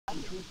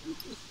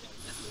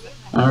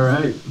All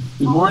right.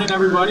 Good morning,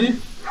 everybody.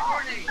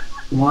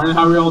 Good morning.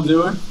 How are we all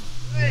doing?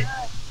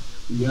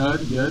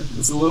 Good, good.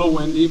 It's a little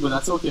windy, but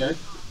that's okay.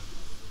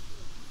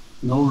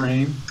 No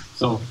rain.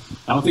 So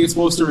I don't think it's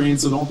supposed to rain,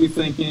 so don't be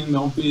thinking,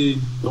 don't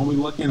be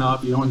looking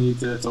up. You don't need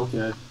to. It's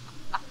okay.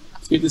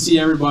 It's good to see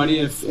everybody.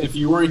 If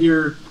you weren't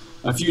here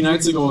a few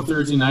nights ago,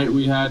 Thursday night,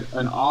 we had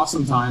an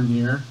awesome time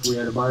here. We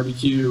had a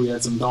barbecue. We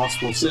had some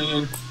gospel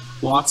singing,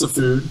 lots of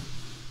food.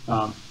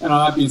 And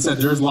all that being said,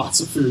 there's lots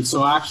of food.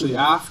 So actually,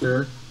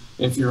 after,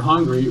 if you're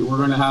hungry, we're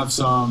going to have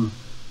some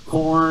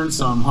corn,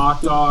 some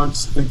hot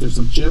dogs. I think there's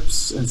some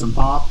chips and some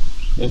pop.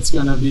 It's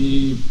going to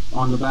be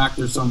on the back.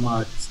 There's some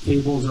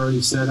tables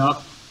already set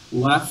up,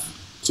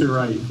 left to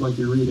right, like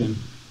you're reading.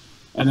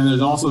 And then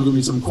there's also going to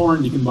be some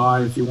corn you can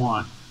buy if you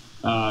want.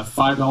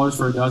 $5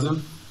 for a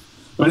dozen.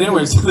 But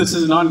anyways, this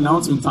is not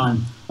announcement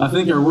time. I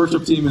think our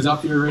worship team is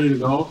up here ready to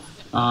go.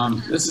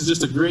 This is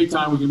just a great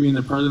time. We can be in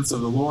the presence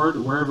of the Lord.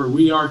 Wherever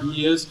we are,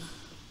 He is.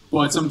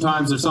 But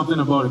sometimes there's something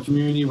about a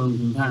community when we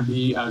can kind of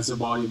be as a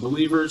body of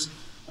believers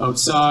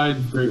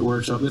outside, great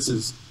worship. This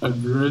is a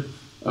good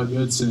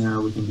scenario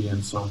we can be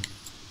in. So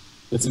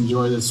let's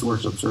enjoy this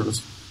worship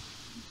service.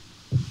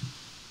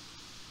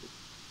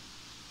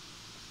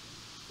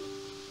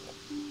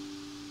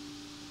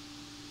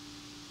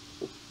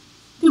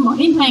 Good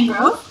morning, Pine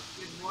Grove.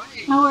 Good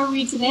morning. How are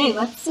we today?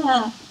 Let's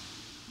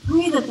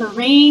pray that the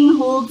rain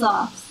holds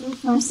off. So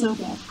far, so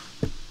good.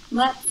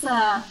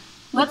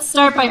 Let's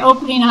start by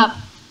opening up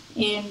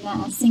in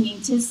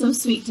singing "'Tis So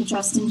Sweet to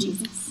Trust in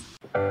Jesus."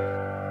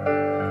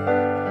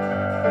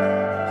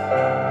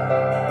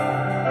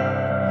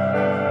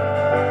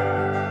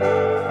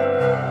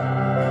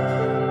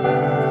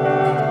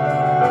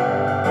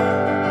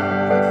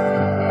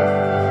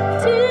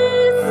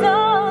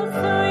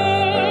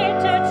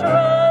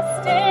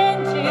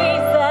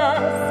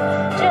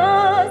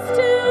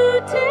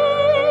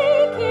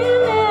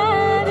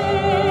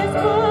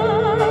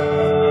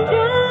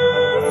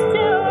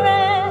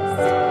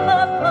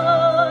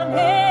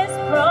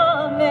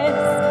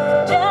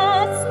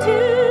 Just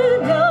to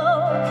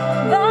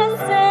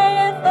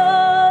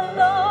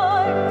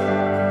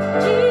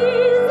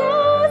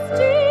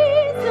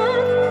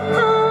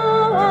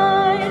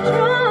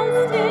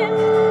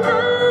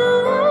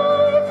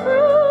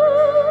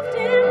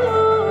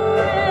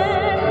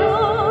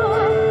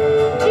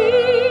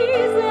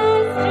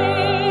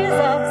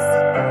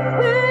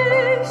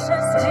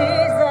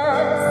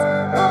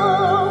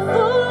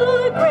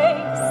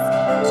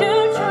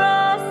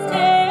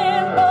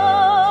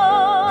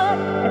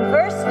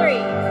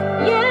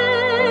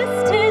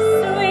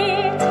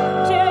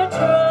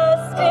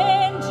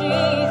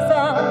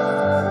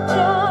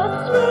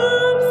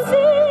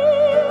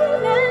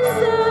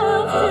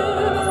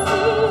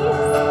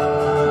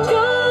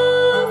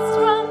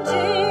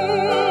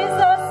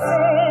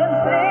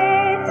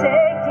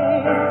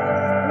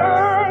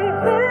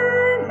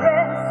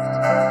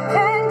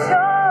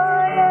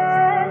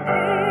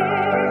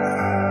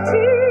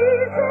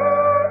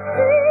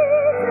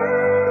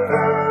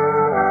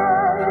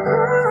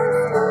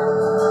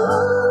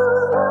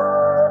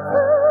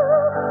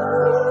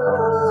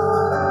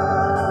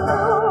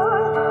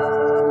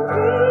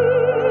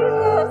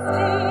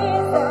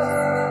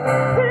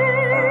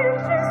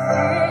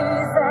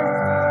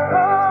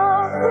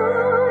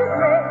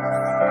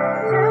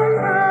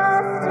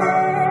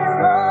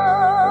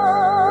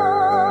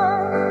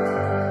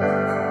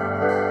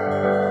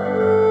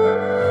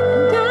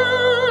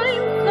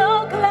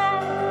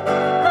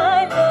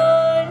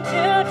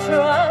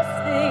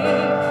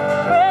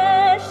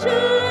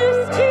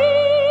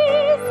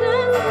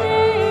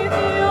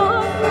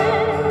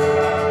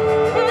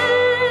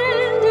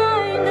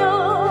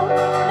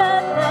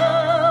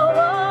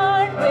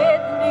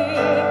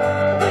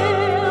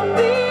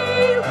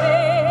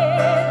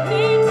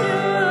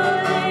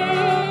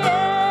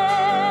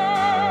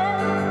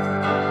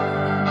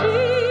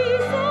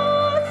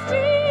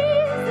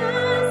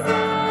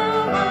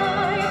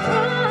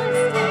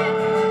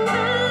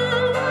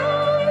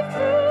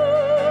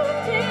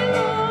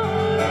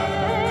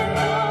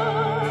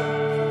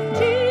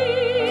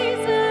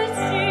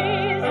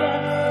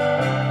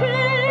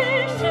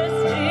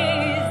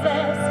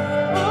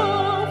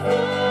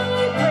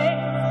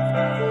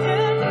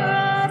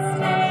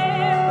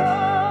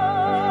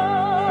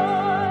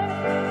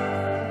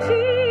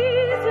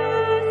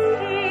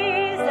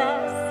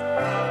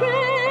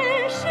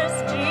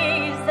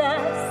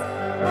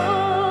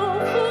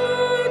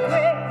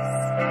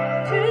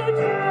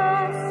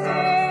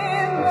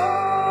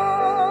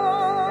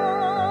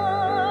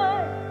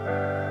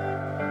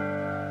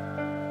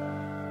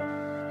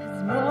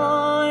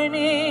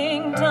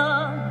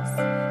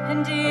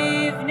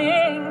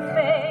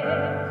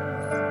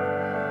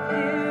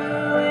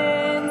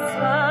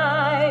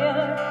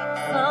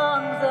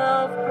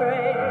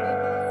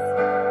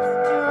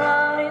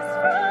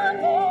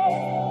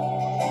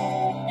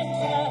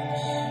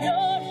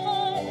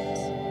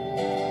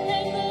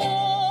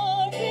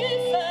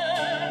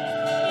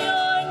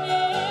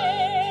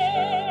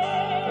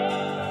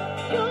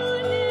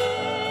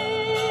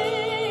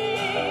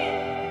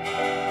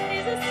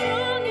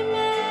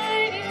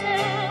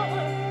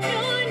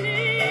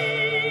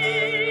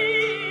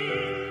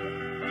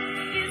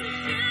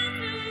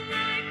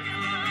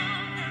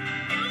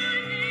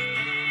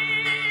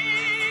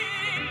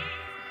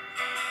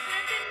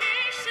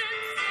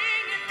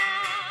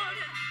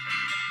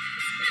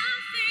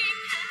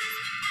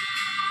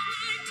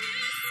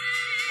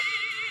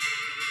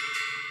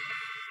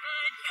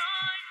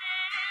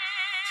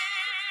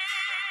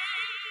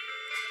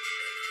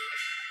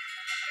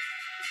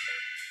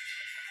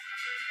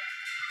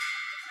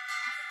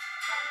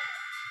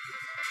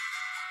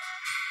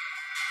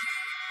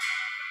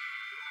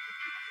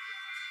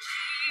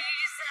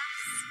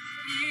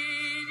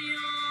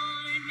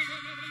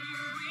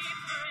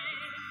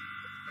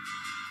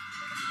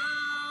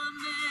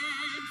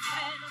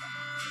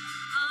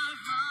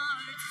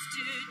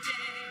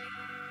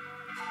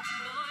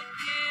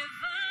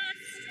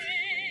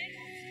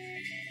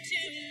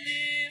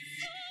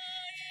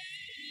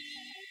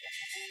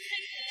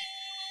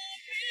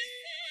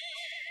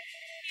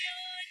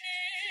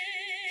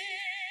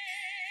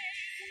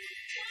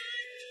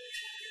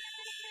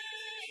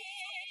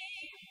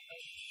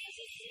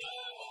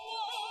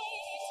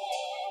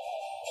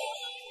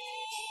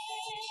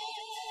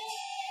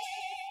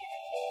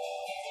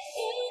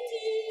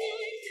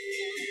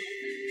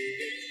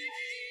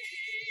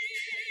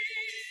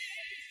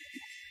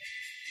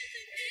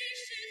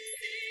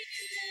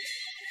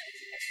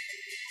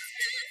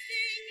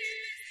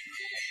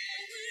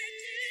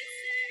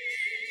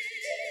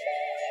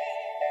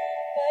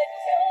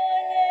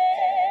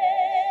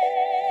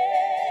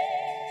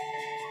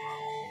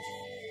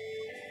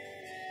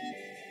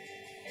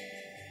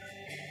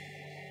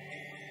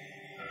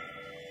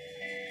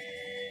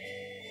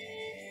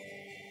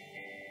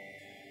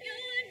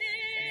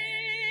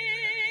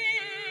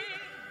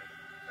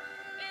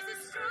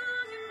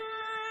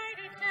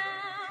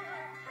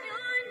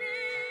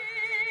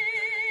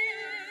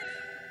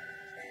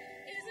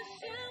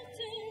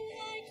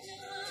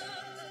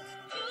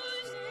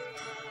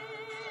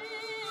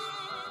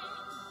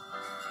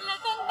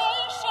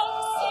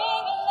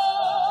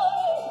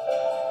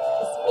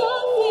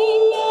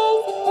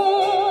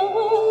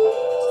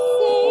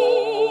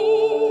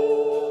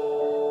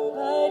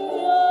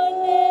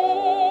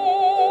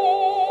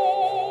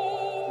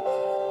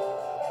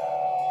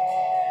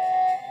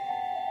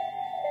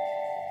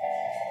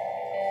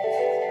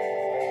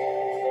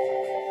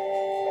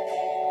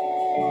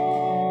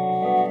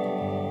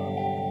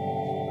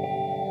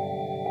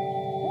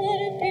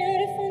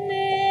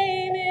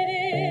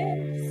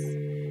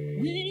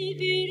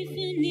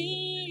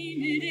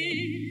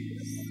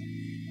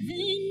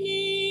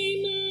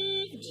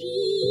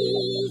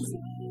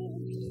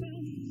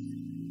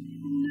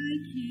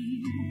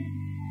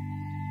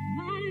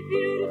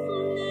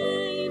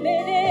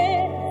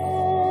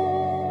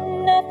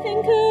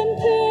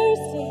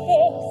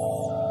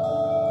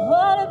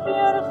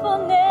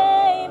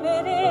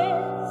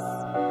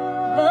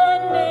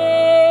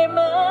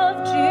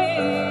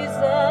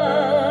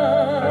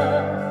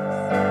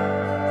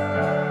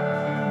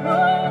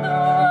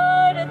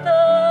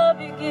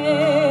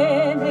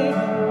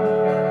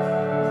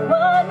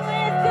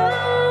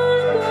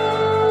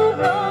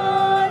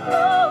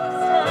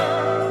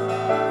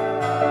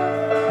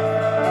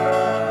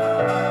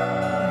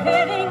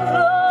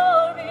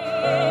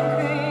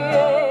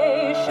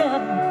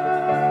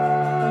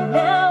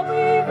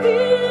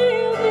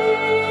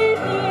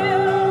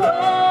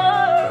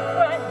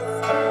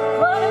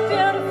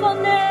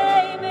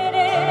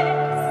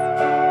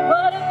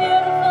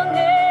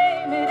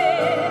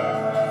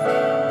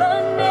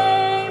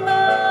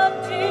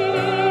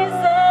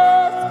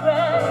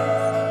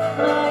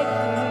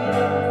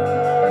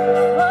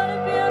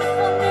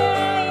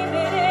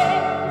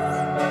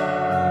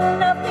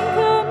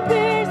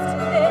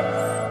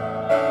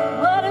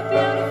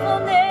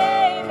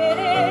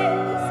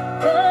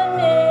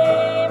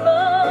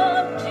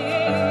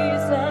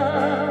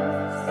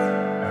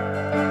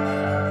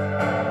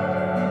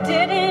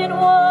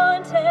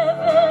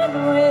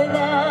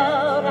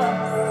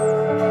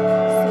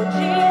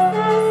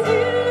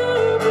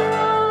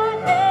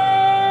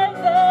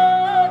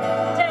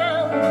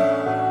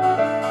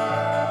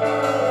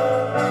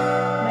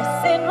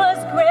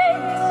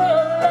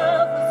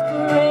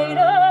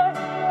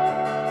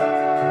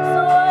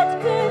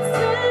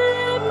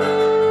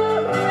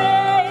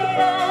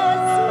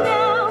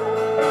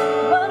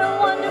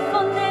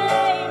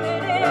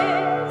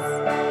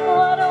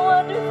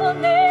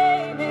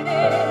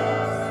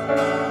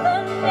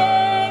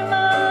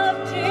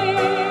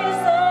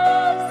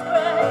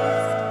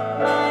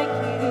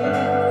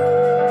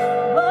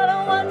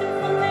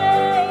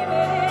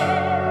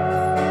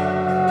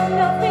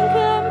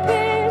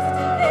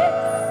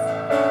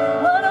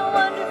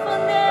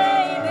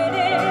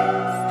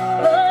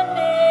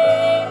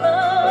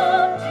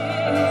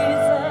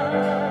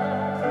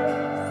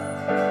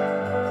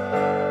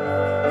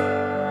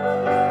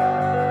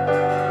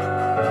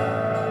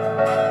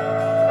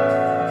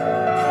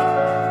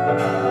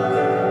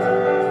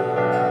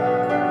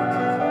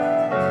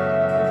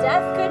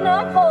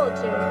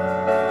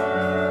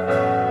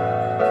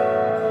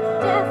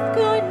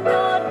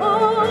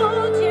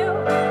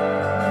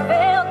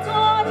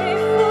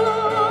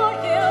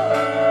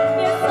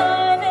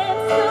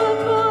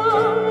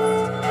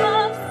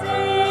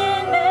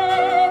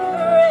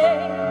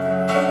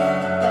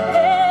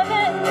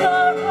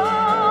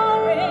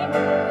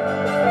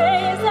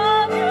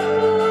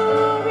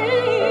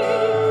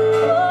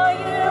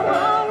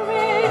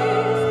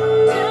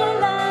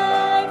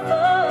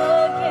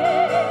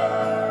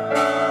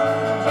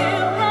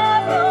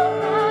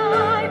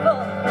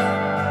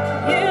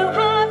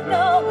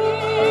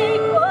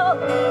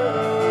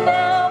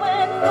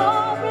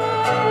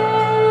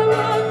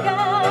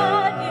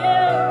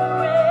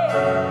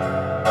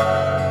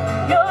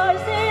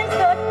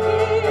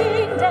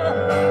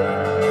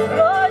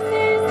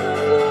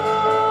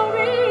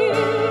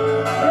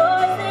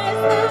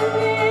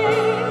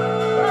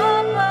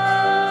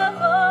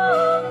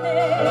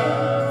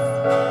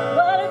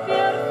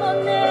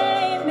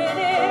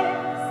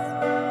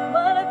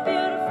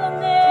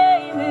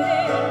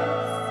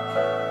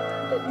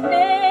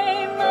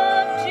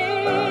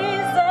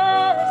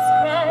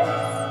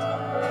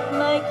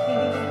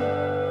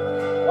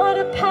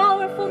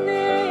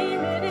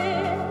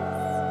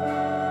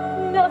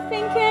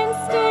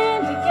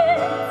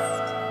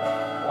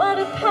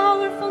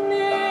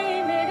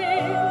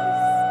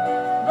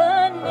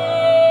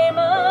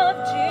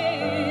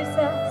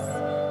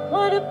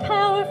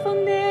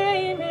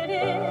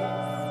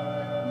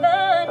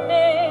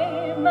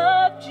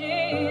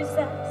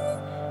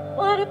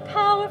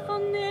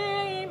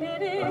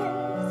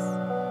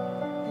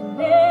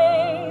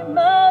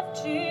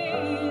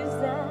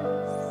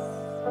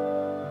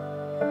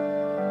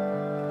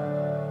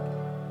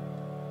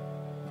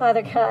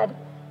Father God,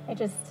 I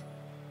just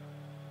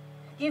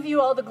give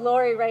you all the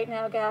glory right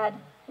now, God.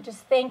 I just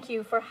thank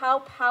you for how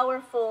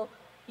powerful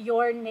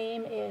your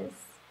name is,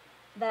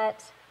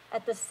 that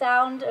at the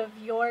sound of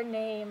your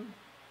name,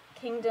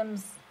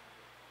 kingdoms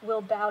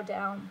will bow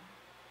down.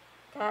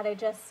 God, I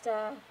just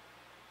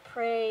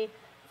pray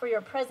for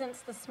your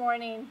presence this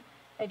morning.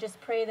 I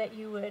just pray that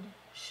you would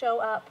show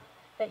up,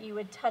 that you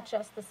would touch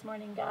us this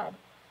morning, God.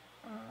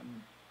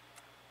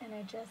 And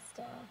I just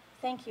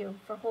thank you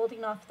for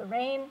holding off the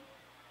rain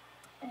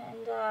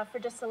and for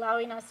just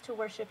allowing us to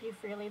worship you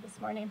freely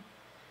this morning.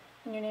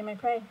 In your name I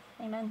pray.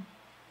 Amen.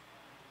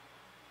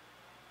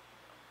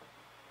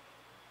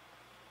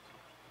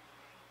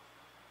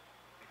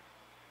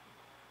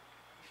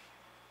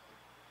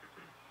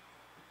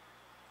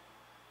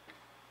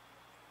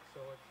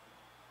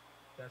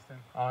 Testing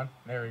on.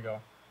 There we go.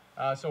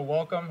 So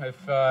welcome. If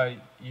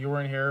you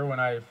weren't here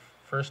when I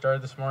first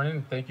started this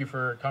morning, thank you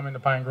for coming to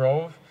Pine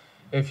Grove.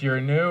 If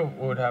you're new,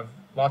 we would have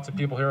lots of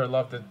people here. I'd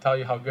love to tell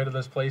you how good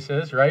this place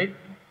is, right?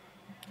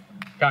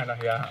 Kinda,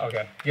 yeah.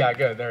 Okay. Yeah,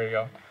 good. There you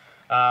go.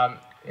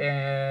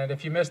 And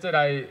if you missed it,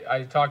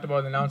 I talked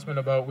about an announcement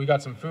about we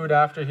got some food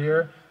after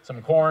here,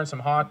 some corn, some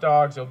hot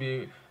dogs. It'll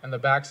be in the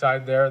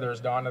backside there. There's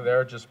Donna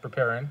there just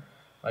preparing,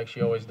 like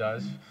she always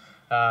does.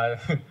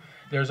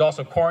 There's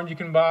also corn you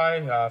can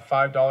buy,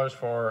 $5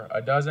 for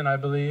a dozen, I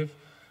believe.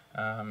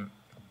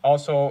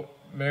 Also,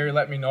 Mary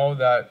let me know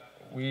that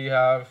we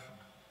have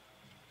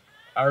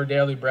our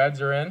daily breads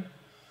are in.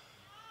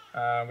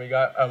 We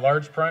got a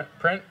large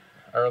print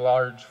or a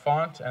large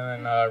font,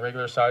 and then a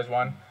regular size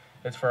one.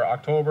 It's for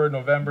October,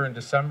 November, and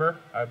December,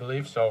 I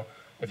believe. So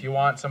if you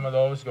want some of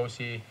those, go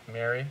see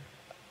Mary.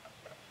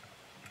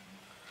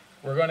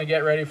 We're going to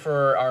get ready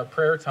for our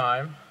prayer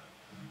time.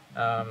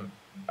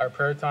 Our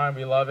prayer time,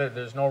 we love it.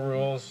 There's no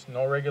rules,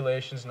 no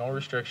regulations, no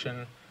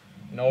restriction,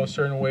 no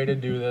certain way to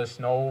do this,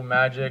 no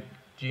magic,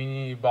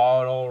 genie,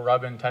 bottle,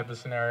 rubbing type of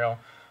scenario.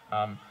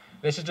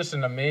 This is just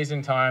an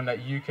amazing time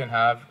that you can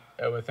have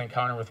with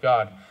Encounter with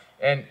God.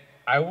 And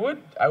I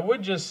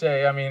would just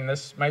say, I mean,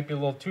 this might be a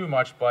little too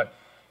much, but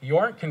you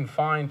aren't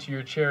confined to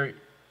your chair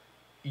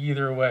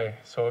either way.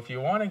 So if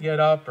you want to get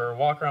up or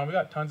walk around, we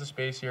got tons of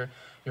space here.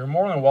 You're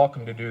more than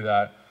welcome to do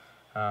that.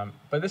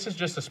 But this is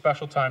just a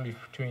special time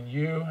between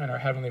you and our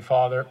Heavenly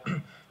Father.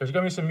 There's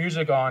going to be some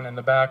music on in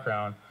the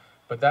background,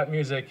 but that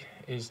music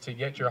is to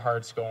get your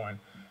hearts going.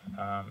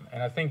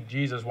 And I think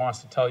Jesus wants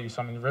to tell you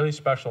something really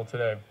special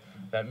today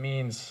that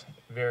means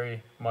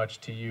very much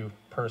to you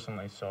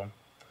personally. So,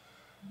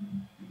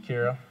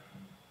 Kira.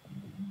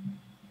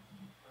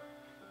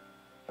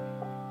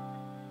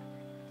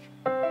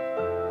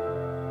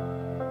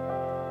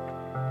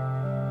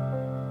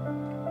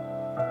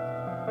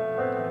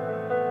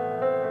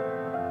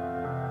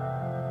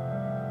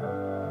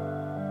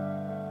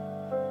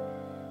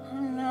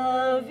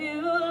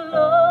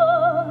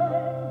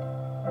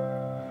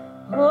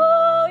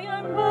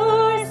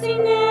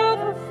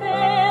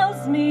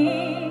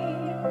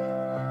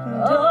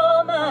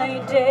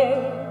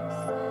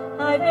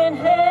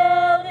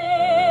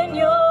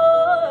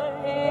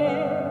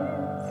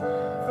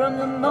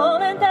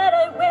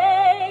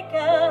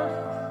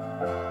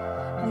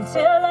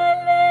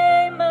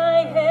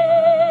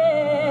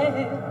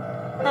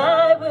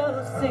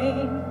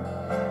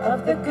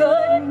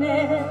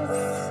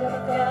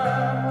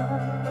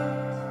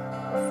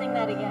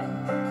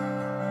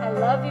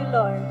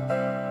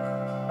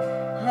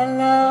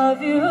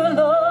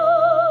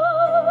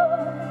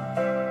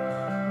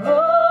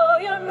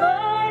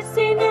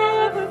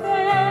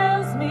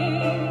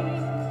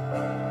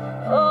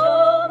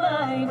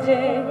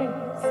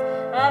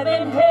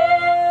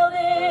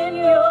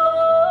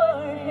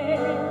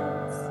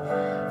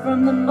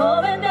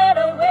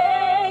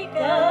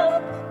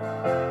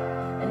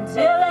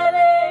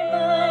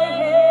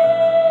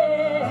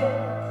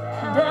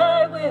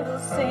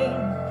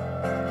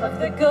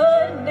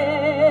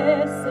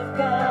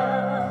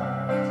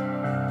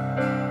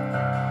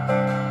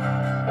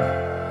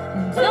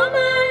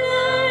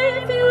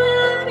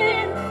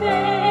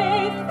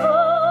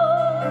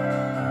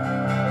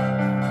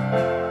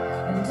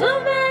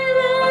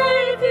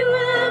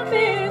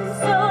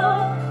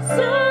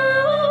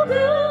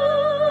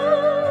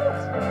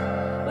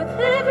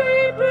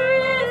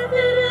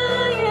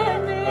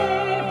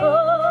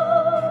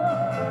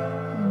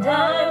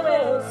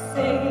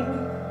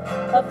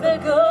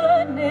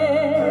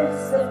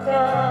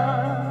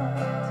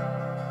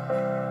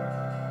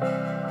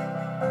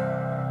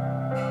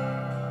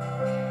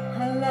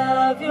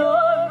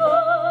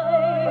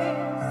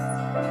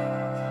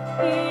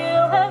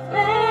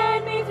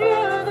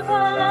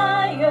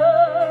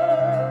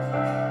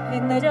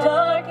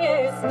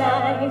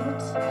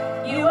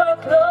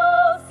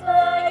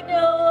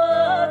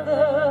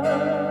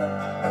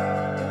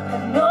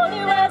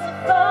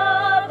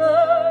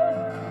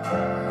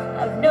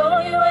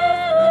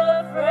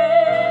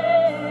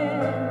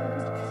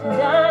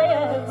 I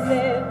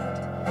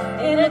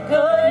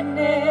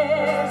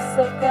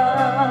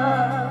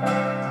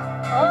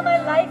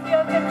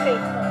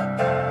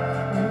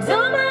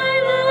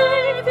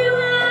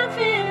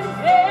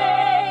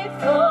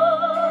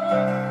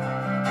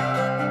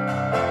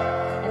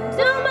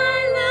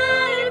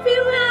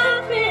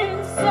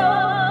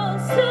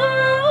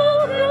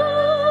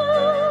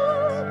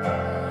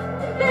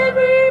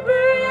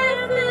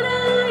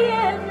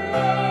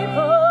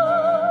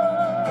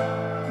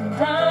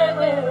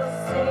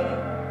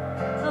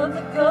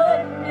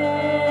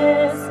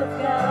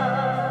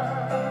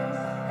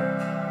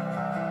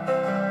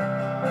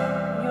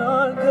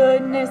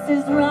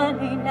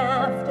running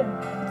after,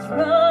 it's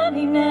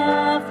running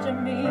after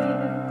me.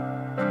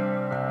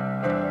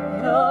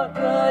 Your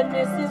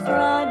goodness is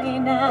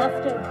running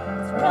after,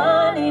 it's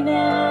running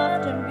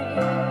after me.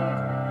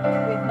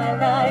 With my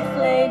life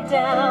laid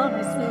down,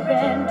 I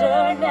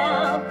surrender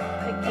now.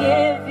 I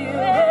give you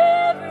everything.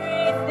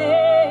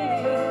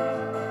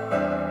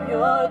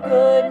 Your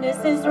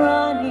goodness is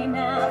running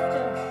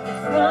after,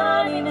 it's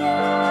running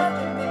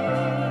after me.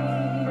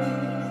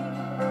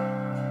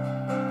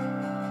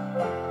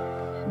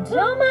 And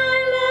all my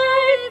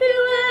life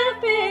you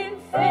have been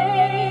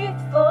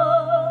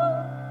faithful.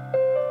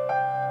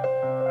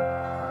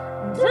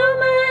 And all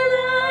my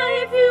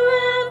life you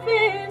have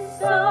been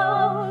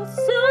so,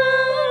 so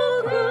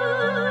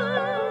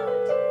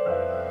good.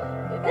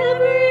 With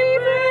every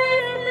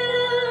breath that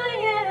I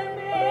am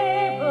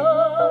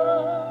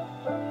able,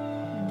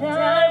 and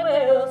I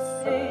will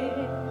sing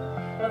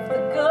of the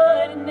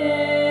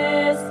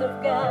goodness of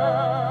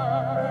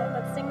God.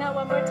 Let's sing that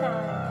one more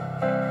time.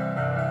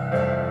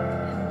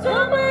 And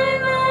all my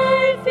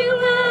life you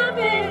have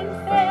been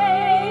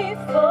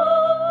faithful.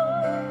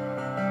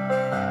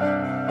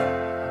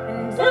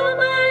 And all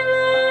my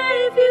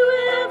life you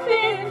have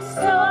been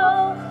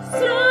so,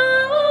 so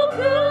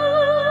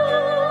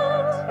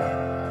good.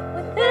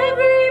 With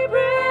every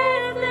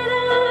breath that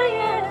I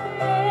am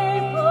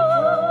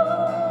able,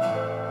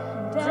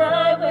 and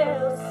I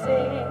will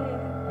sing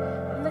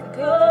of the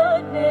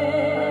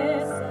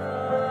goodness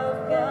of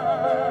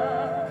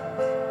God.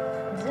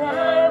 And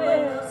I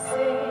will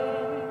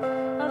sing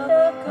of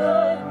the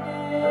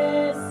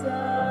goodness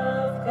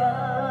of God.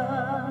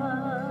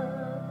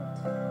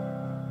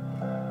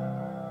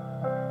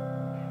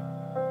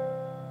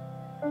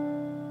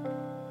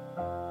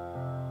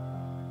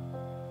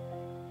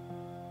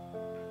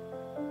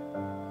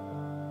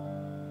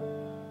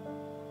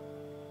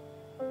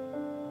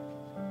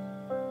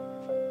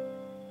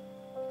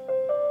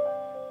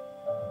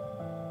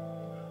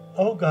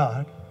 Oh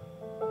God,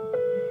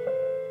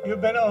 you've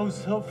been oh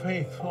so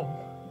faithful.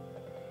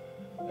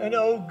 And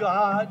oh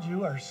God,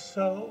 you are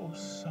so,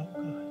 so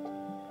good.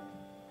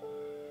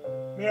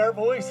 May our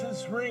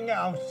voices ring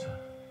out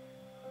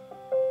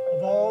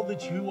of all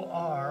that you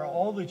are,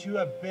 all that you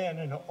have been,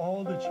 and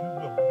all that you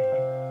will be.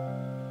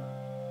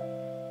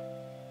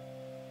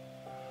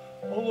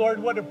 Oh Lord,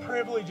 what a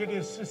privilege it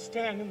is to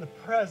stand in the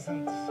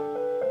presence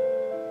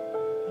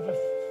of a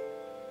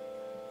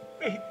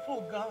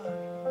faithful God.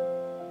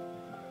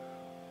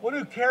 One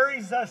who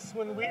carries us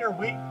when we are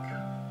weak.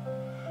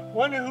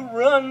 One who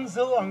runs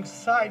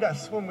alongside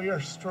us when we are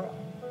strong.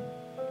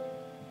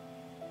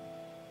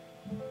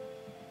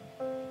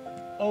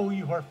 Oh,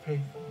 you are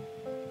faithful.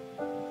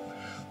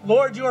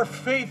 Lord, you are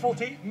faithful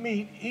to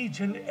meet each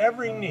and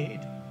every need.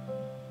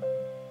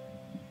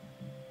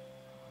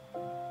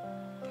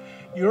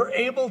 You're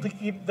able to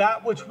keep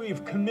that which we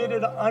have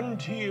committed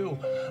unto you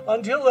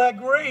until that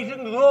great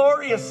and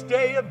glorious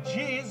day of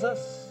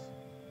Jesus,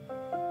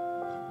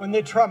 when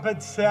the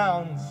trumpet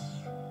sounds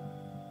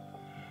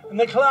and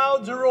the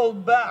clouds are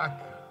rolled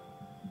back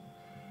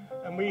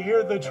and we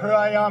hear the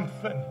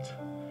triumphant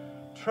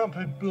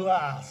trumpet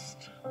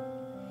blast.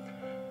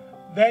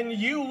 Then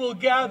you will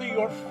gather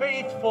your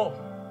faithful.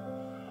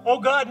 Oh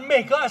God,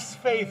 make us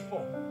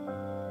faithful.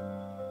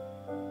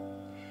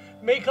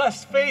 Make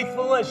us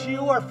faithful as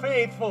you are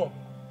faithful.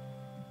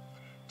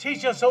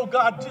 Teach us, oh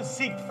God, to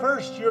seek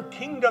first your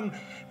kingdom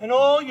and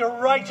all your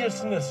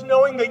righteousness,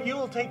 knowing that you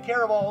will take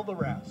care of all the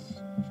rest.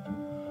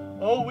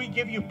 Oh, we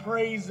give you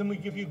praise and we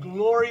give you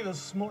glory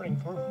this morning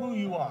for who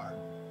you are.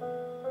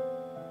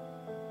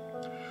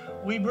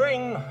 We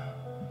bring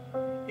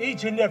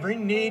each and every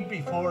need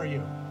before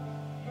you,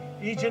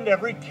 each and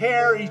every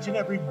care, each and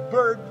every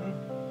burden,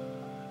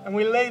 and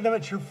we lay them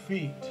at your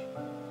feet.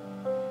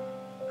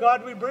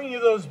 God, we bring you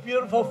those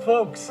beautiful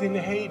folks in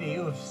Haiti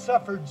who have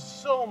suffered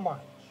so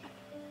much.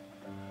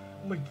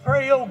 We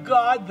pray, oh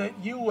God, that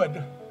you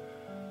would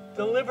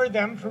deliver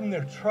them from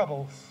their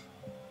troubles,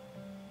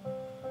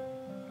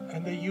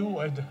 and that you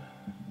would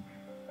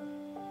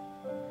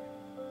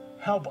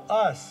help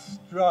us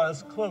draw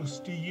us close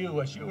to you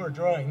as you are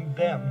drawing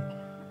them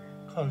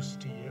close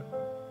to you.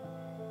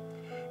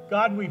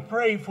 God, we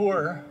pray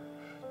for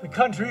the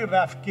country of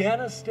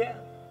Afghanistan,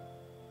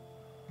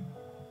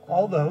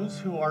 all those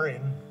who are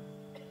in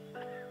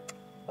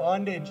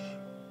bondage,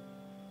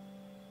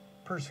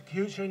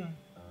 persecution.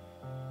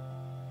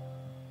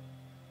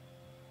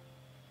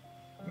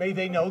 May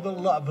they know the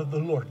love of the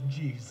Lord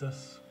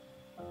Jesus.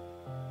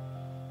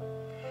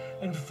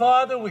 And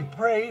Father, we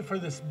pray for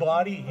this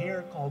body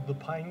here called the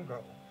Pine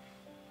Grove.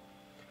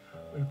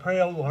 We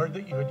pray, oh Lord,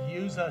 that you would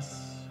use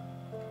us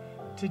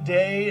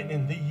today and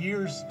in the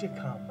years to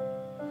come.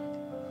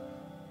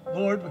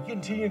 Lord, we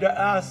continue to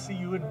ask that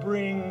you would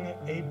bring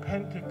a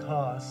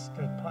Pentecost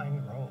at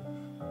Pine Grove.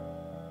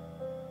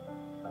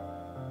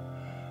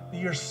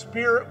 That your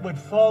Spirit would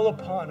fall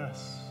upon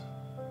us,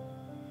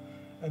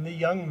 and the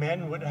young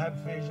men would have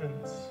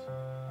visions,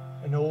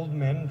 and old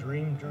men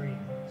dream dreams.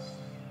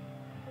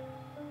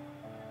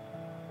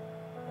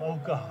 Oh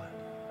God,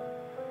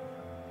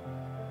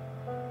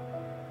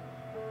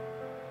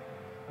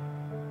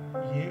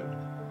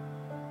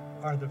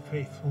 are the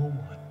faithful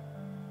one,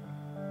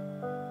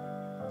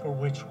 for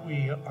which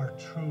we are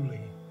truly,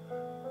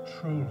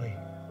 truly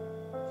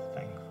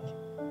thankful.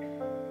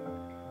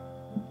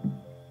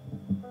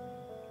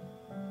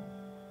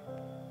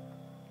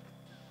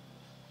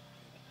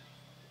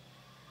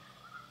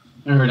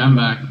 All right, I'm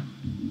back.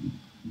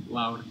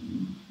 Loud.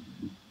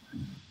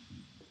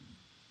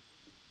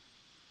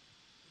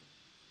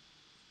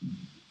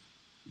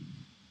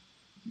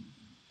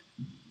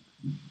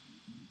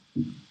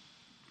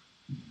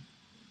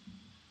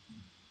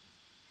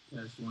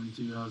 Test 1,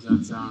 2. How's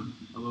that sound?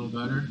 A little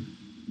better?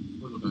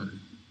 A little better.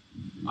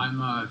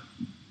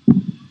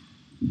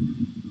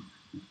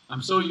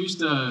 I'm so used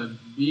to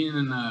being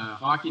in the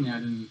hockey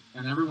net and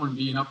everyone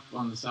being up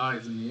on the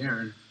sides in the air,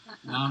 and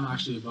now I'm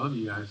actually above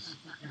you guys.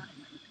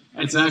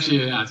 It's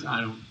actually,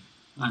 I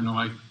know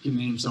I can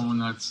name someone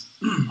that's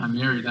I'm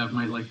married that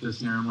might like this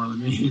scenario more than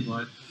me,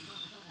 but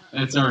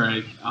it's all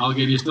right. I'll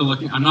get used to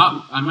looking. I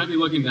might be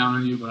looking down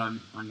on you, but I'm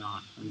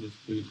not. I'm just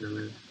being sure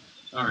later.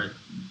 All right.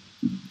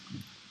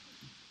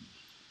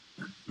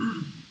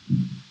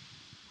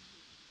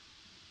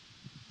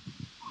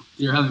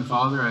 Dear Heavenly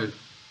Father,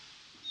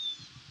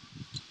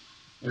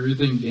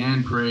 everything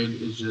Dan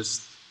prayed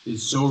is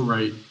so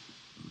right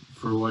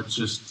for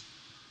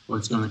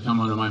what's going to come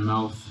out of my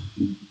mouth.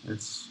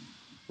 It's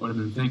what I've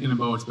been thinking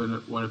about. It's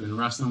been what I've been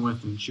wrestling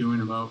with and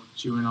chewing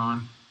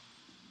on.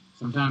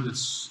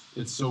 Sometimes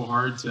it's so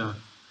hard to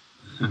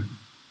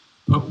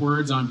put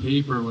words on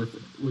paper with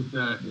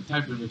the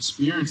type of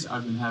experience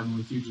I've been having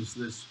with you just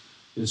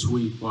this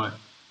week. But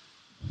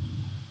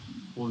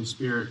Holy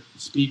Spirit,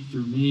 speak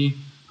through me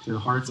to the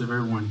hearts of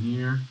everyone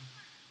here.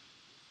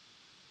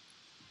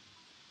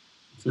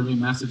 It's going to be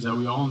a message that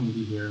we all need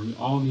to hear and we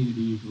all need to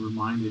be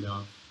reminded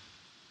of.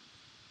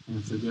 And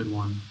it's a good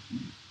one.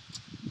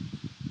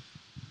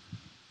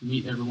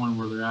 Meet everyone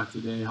where they're at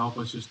today. Help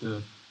us just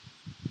to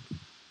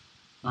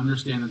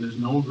understand that there's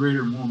no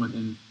greater moment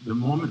than the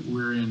moment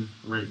we're in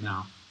right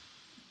now.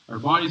 Our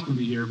bodies can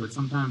be here, but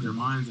sometimes our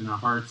minds and our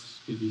hearts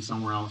could be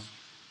somewhere else.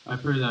 I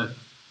pray that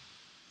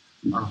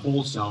our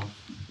whole self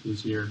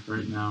is here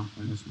right now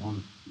in this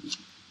moment.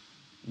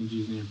 In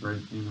Jesus' name I pray.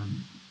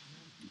 Amen.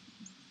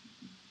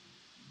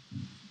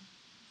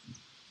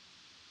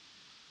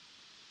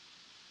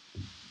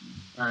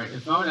 All right,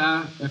 if I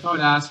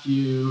would ask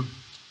you,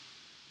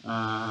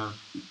 also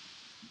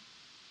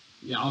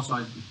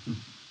I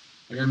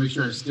gotta make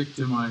sure I stick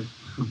to my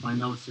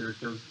notes here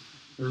because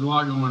there's a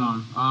lot going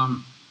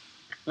on.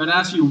 If I'd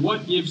ask you,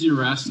 what gives you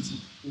rest?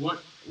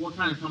 What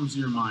kind of comes to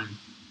your mind?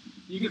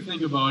 You can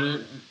think about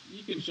it.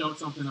 You can shout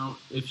something out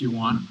if you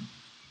want.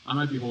 I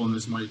might be holding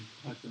this mic.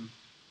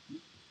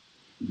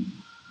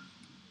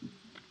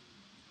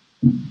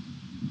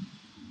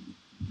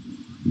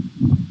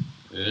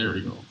 There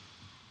we go.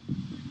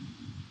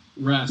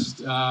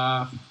 Rest.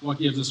 What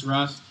gives us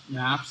rest?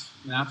 Naps.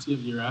 Naps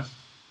give you rest.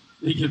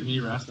 They give me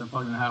rest. I'm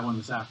probably going to have one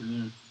this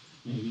afternoon,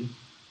 maybe.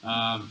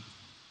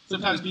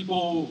 Sometimes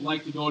people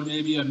like to go to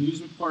maybe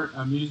amusement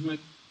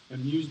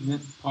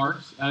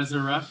parks as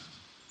their rest.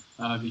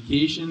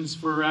 Vacations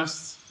for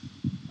rest.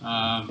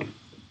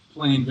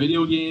 Playing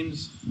video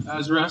games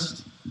as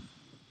rest.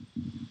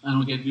 I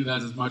don't get to do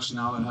that as much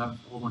now that I have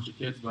a whole bunch of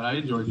kids, but I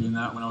enjoyed doing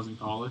that when I was in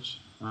college.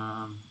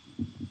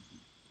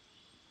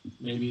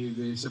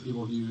 Maybe some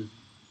people view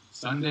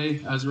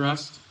Sunday as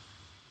rest,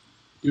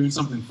 doing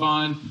something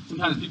fun.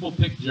 Sometimes people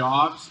pick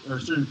jobs or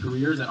certain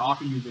careers that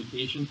offer you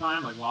vacation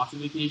time, like lots of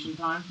vacation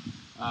time.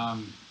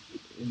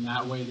 In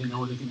that way, they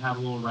know they can have a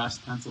little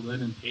rest penciled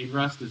in, and paid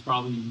rest is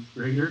probably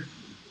greater.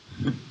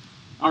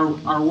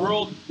 Our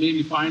world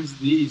maybe finds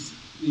these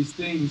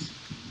things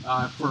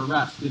for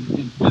rest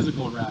and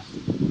physical rest.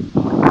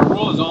 Our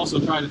world has also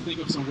tried to think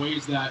of some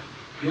ways that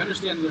we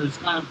understand there's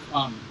kind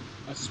of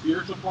a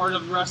spiritual part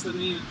of the rest that they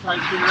need to try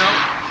to figure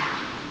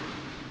out.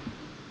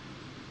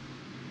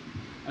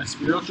 A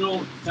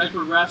spiritual type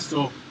of rest,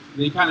 so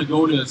they kind of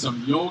go to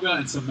some yoga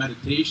and some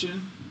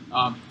meditation.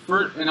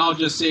 And I'll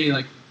just say,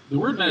 like, the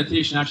word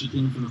meditation actually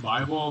came from the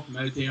Bible.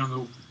 Meditate on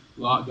the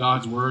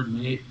God's word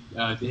day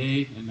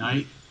and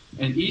night.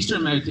 And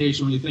Eastern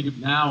meditation, when you think of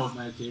now of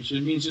meditation,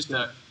 it means just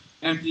to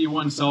empty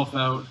oneself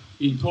out,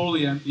 being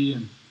totally empty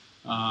and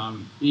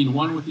being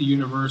one with the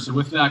universe. And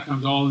with that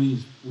comes all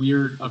these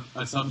weird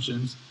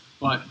assumptions.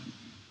 But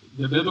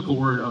the biblical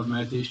word of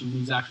meditation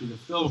means actually to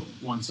fill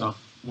oneself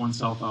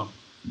up.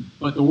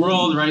 But the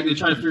world, right, they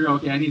try to figure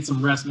out, okay, I need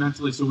some rest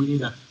mentally, so we need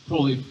to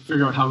totally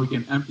figure out how we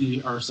can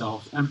empty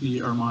ourselves,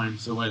 empty our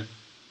minds away.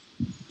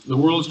 The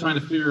world's trying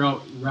to figure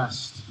out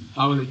rest,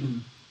 how they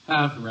can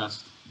have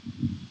rest.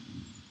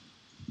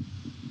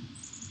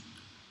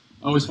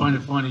 I always find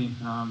it funny,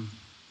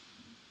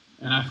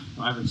 and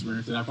I've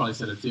experienced it, I probably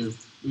said it too.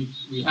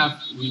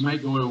 We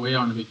might go away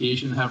on a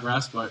vacation and have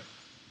rest, but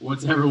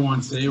what's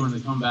everyone say when they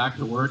come back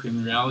to work and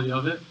the reality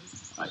of it?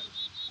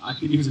 I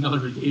could use another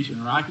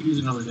vacation, or I could use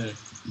another day.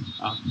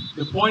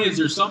 The point is,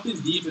 there's something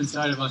deep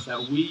inside of us that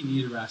we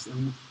need rest.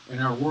 And in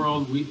our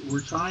world, we're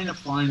trying to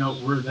find out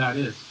where that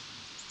is.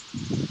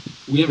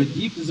 We have a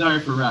deep desire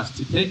for rest,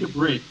 to take a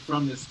break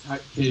from this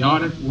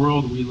chaotic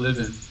world we live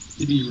in,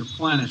 to be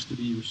replenished, to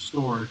be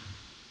restored.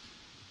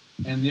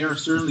 And there are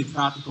certainly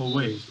practical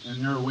ways,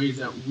 and there are ways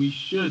that we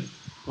should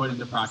put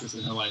into practice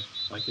in our life,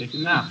 like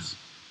taking naps.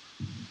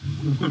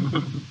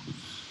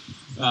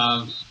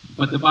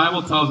 But the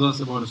Bible tells us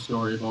about a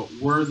story about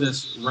where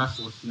this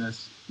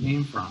restlessness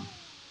came from,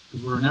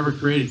 because we were never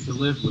created to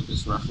live with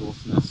this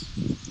restlessness,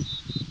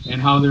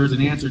 and how there's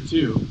an answer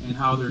to, and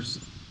how there's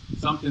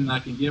something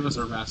that can give us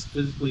a rest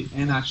physically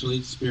and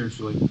actually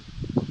spiritually.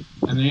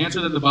 And the answer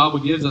that the Bible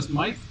gives us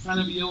might kind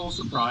of be a little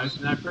surprise,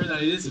 and I pray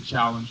that it is a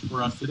challenge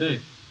for us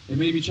today. It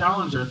maybe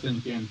challenge our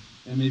thinking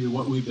and maybe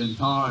what we've been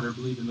taught or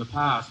believed in the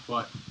past,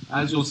 but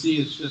as you'll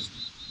see, this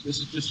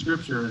is just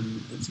scripture,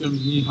 and it's going to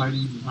be me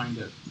hiding behind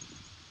it.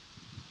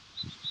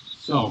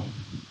 So,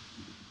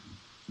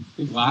 I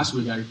think last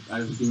week I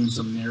was doing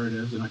some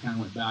narratives, and I kind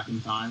of went back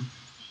in time.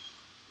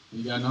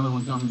 You got another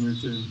one coming here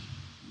too.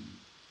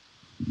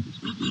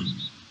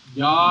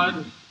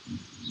 God,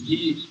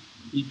 He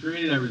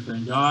created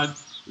everything. God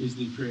is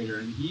the creator,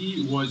 and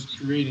He was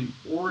creating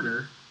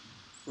order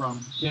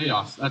from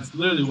chaos. That's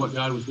literally what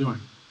God was doing.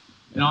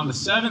 And on the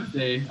seventh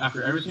day,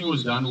 after everything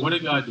was done, what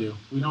did God do?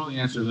 We know the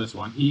answer to this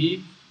one.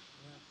 He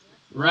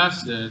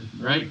rested,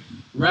 right?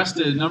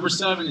 Rested. Number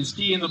 7 is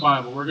key in the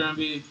Bible.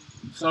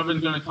 7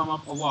 is going to come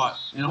up a lot,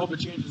 and I hope it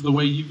changes the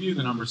way you view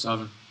the number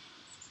 7.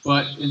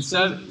 But in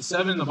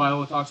 7 in the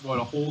Bible, it talks about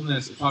a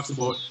wholeness. It talks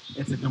about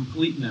it's a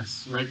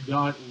completeness, right?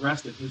 God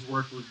rested. His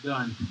work was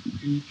done.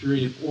 He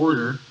created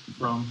order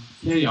from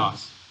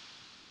chaos.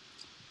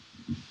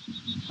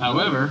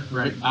 However,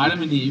 right,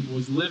 Adam and Eve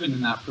was living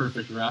in that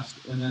perfect rest,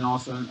 and then all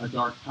of a sudden a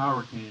dark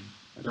power came,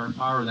 a dark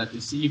power that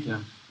deceived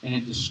him, and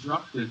it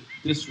disrupted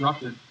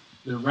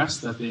the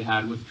rest that they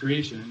had with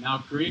creation. And now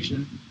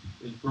creation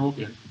is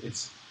broken.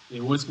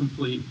 It was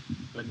complete,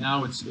 but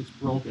now it's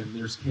broken.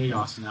 There's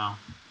chaos now.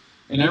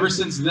 And ever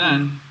since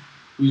then,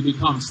 we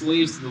become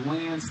slaves to the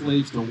land,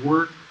 slaves to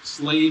work,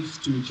 slaves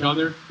to each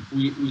other.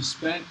 We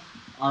spent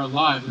our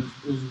lives,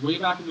 it was way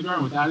back in the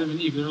garden with Adam and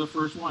Eve, they were the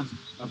first ones,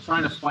 of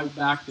trying to fight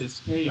back this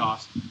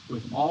chaos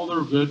with all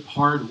their good,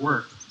 hard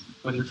work.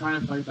 But they're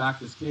trying to fight back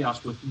this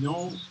chaos with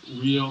no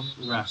real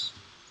rest.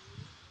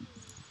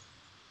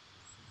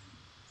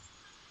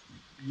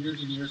 Years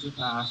and years have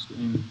passed,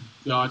 and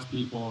God's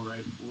people,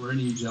 right, were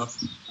in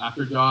Egypt.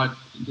 After God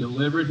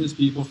delivered his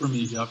people from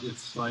Egypt,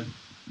 it's like,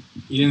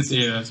 he didn't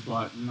say this,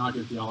 but not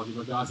good theology,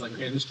 but God's like,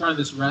 okay, let's try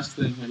this rest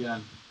thing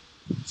again.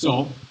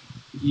 So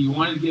he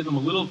wanted to give them a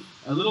little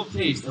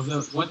taste of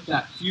what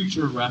that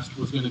future rest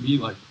was going to be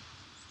like.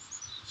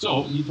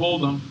 So he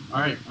told them, all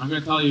right, I'm going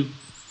to tell you,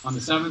 on the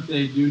 7th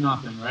day, do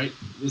nothing, right?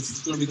 This is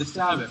going to be the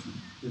Sabbath.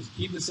 Just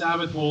keep the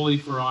Sabbath holy,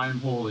 for I am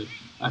holy.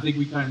 I think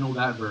we kind of know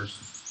that verse.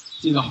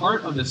 See, the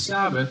heart of the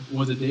Sabbath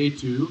was a day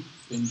to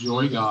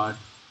enjoy God,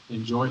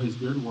 enjoy his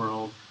good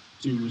world,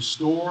 to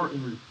restore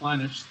and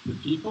replenish the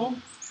people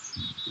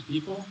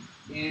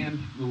and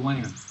the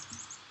land.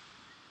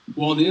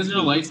 Well, the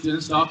Israelites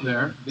didn't stop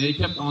there. They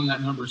kept on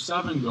that number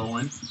 7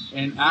 going,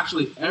 and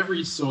actually the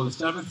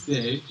 7th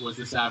day was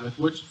the Sabbath,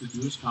 which the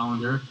Jewish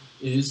calendar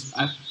is.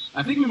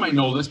 I think we might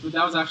know this, but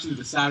that was actually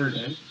the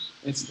Saturday.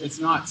 It's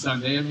not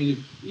Sunday. I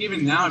mean,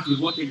 even now, if you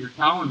look at your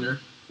calendar,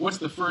 what's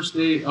the first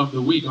day of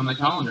the week on the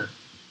calendar?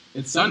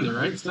 It's Sunday,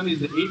 right? Sunday's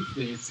the 8th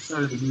day. It's the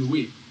start of a new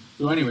week.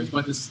 So anyways,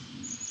 but it's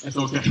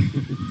okay.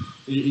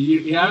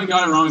 you haven't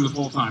got it wrong this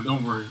whole time.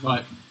 Don't worry.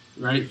 But,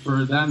 right,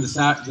 for them, the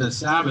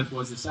Sabbath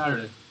was the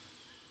Saturday.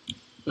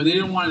 But they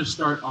didn't want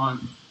to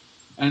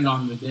end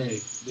on the day.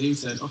 They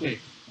said, okay,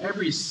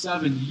 every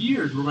 7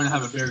 years, we're going to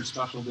have a very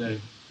special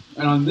day.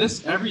 And on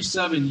this, every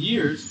 7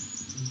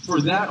 years, for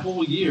that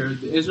whole year,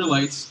 the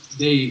Israelites,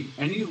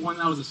 anyone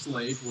that was a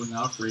slave was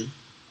now free.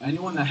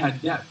 Anyone that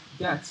had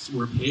debts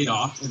were paid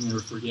off and they were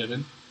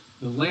forgiven.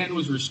 The land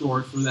was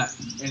restored for that,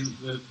 and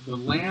the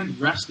land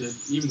rested,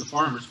 even the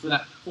farmers, for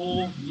that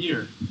whole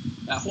year.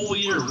 That whole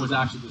year was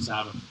actually the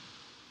Sabbath.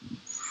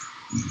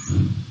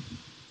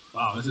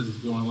 Wow, this is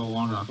going a little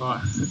longer than I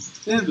thought.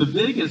 Then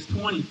Leviticus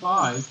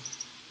 25,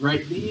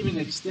 right, they even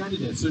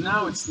extended it. So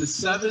now it's the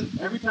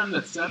 7th, every time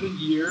that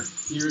 7-year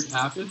period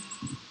happened,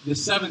 the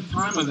 7th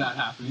time of that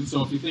happening.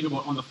 So if you think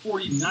about on the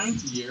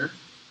 49th year,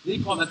 they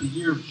call that the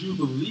year of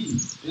Jubilee.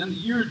 And in the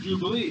year of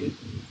Jubilee,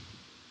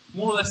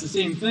 more or less the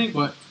same thing,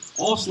 but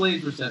all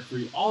slaves were set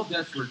free, all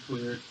debts were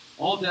cleared,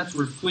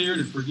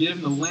 and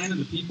forgiven. The land and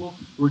the people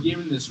were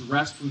given this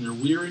rest from their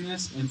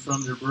weariness and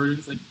from their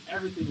burdens. Like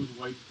everything was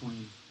wiped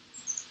clean.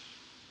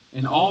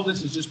 And all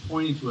this is just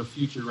pointing to a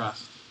future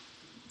rest.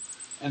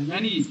 And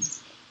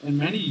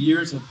many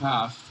years have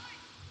passed.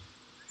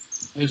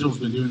 Israel's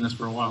been doing this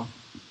for a while.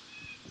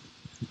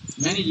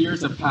 Many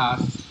years have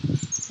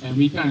passed, and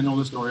we kind of know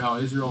the story how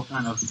Israel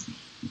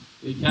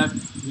they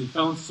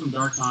fell into some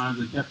dark times.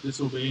 They kept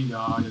disobeying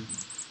God, and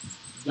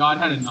God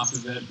had enough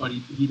of it. But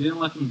he didn't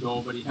let them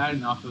go. But he had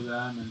enough of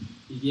them, and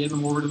he gave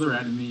them over to their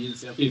enemies and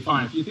said, "Okay,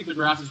 fine. If you think the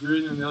grass is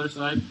greener on the other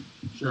side,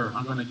 sure,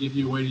 I'm going to give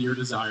you away to your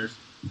desires."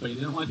 But he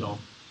didn't let go.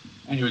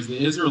 anyways, the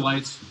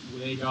Israelites,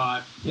 they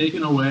got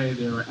taken away.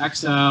 They were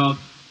exiled,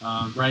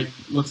 right?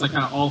 Looks like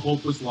kind of all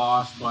hope was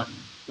lost, but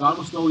God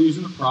was still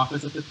using the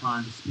prophets at the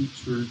time to speak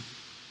truth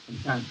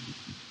and kind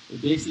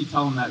of basically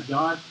tell them that,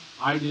 God,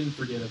 I didn't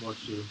forget about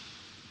you.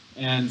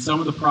 And some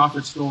of the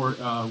prophets stole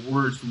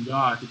words from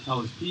God to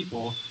tell his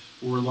people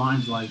were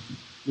lines like,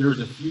 there is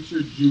a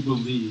future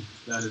jubilee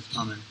that is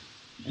coming.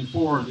 And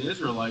for the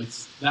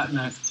Israelites, that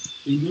meant,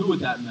 they knew what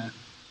that meant.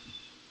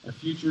 A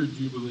future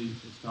jubilee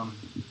is coming.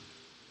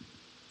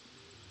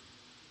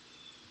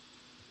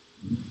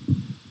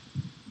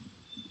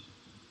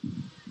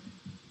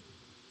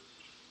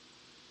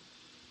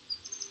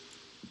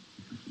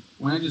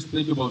 When I just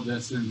think about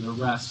this and the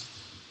rest,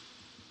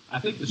 I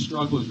think the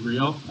struggle is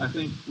real. I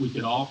think we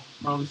could all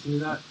probably say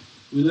that.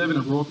 We live in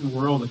a broken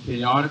world, a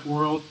chaotic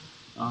world.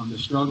 The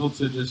struggle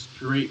to just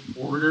create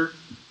order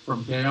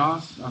from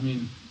chaos. I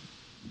mean,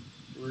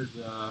 where's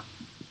I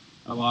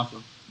lost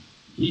him.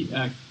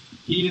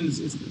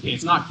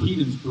 It's not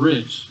Keaton's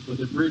bridge, but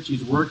the bridge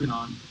he's working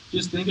on.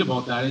 Just think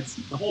about that. It's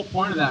the whole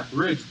point of that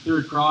bridge,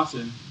 third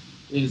crossing,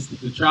 is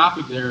the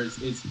traffic there is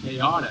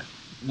chaotic,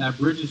 and that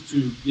bridge is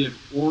to give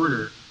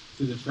order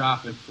to the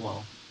traffic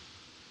flow.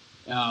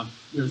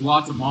 There's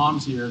lots of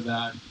moms here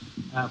that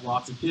have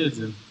lots of kids,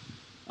 and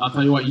I'll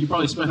tell you what, you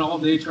probably spend all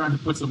day trying to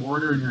put some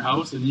order in your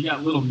house, and you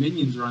got little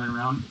minions running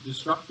around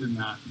disrupting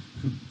that.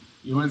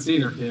 You wouldn't say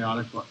they're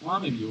chaotic, but, well,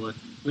 maybe you would.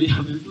 But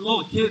yeah, the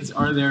little kids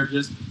are there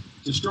just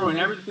destroying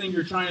everything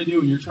you're trying to do,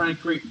 and you're trying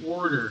to create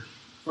order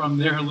from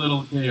their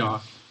little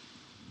chaos.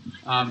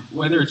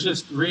 Whether it's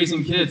just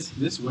raising kids,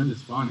 this wind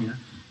is fun here.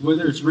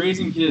 Whether it's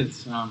raising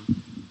kids,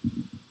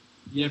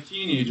 you have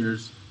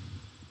teenagers,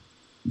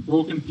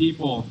 broken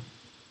people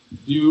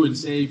do and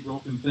say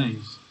broken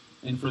things.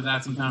 And for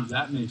that, sometimes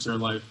that makes our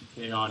life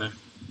chaotic.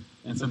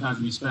 And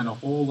sometimes we spend a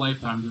whole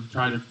lifetime to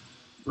try to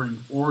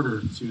bring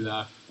order to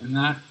that. And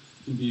that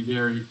can be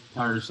very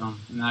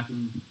tiresome, and that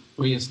can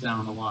weigh us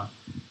down a lot.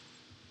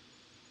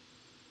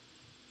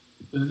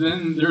 But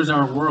then there's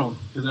our world,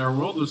 because our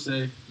world will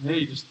say,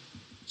 hey, just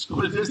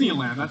go to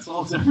Disneyland, that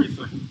solves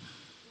everything.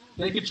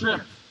 Take a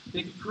trip,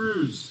 take a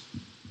cruise,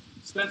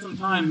 spend some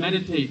time,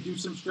 meditate, do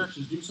some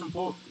stretches, do some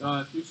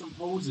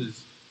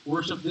poses,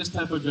 worship this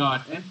type of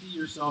God, empty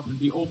yourself and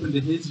be open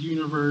to his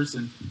universe.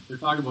 And they're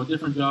talking about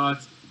different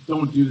gods.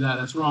 Don't do that,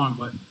 that's wrong.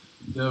 But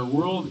the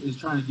world is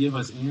trying to give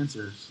us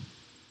answers.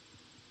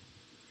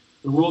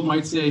 The world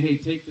might say, hey,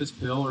 take this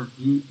pill or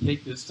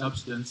take this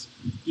substance.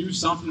 Do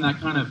something that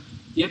kind of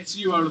gets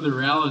you out of the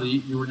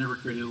reality you were never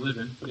created to live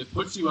in, but it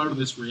puts you out of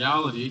this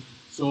reality.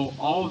 So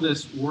all of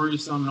this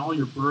worrisome and all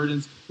your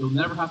burdens, you'll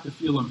never have to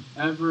feel them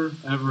ever,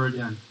 ever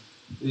again.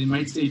 They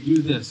might say,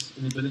 do this,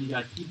 but then you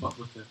got to keep up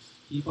with this.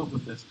 Keep up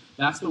with this.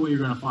 That's the way you're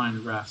going to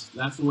find rest.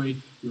 That's the way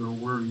your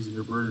worries and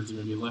your burdens are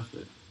going to be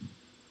lifted.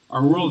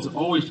 Our world's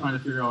always trying to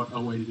figure out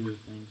a way to do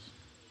things.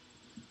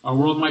 Our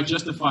world might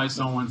justify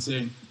someone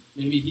saying,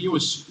 maybe he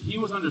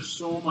was under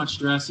so much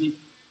stress, he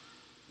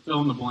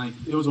fill in the blank.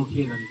 It was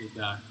okay that he did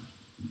that.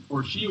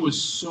 Or she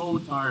was so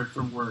tired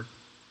from work,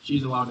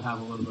 she's allowed to have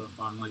a little bit of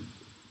fun. Like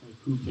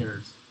who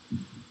cares?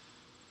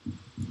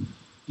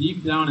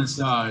 Deep down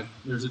inside,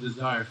 there's a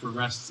desire for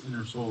rest in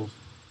our souls.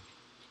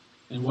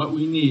 And what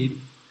we need,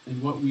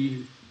 and what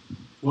we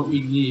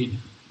need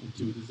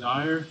to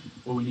desire,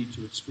 what we need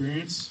to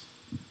experience,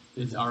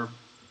 is a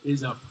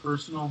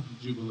personal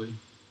jubilee.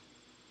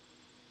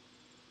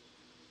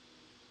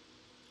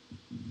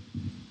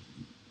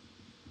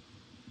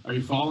 Are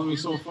you following me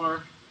so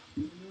far?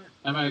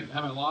 Have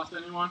I lost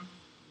anyone?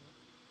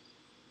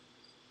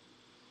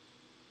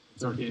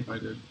 It's okay if I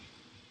did.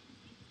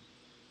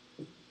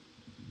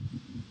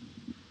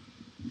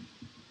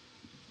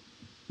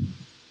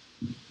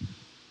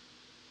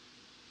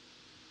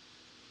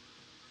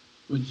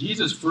 When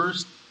Jesus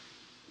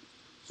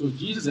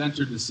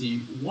entered the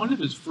scene, one of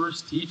his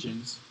first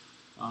teachings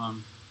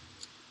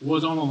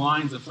was on the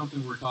lines of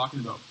something we're talking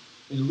about.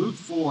 In Luke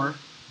 4,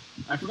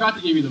 I forgot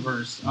to give you the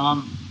verse.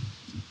 I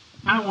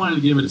kind of wanted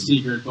to give it a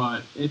secret,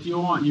 but if you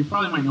want, you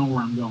probably might know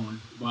where I'm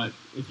going. But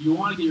if you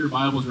want to get your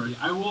Bibles ready,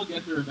 I will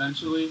get there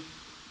eventually.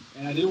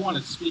 And I did want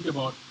to speak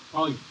about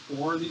probably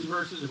 4 of these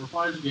verses. We're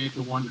probably just going to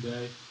get to one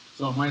today,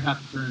 so I might have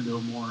to turn into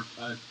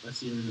a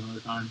series another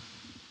time.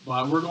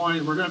 But we're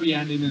going to be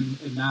ending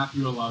in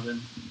Matthew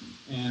 11,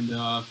 and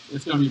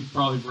it's going to be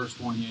probably verse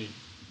 28.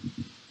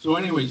 So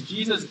anyways,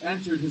 Jesus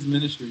entered his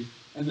ministry,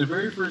 and the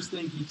very first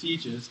thing he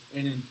teaches,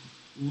 and in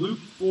Luke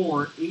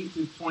 4, 8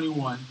 to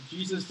 21,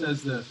 Jesus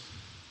says this.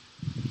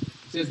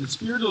 He says, "The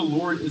Spirit of the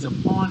Lord is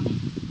upon me,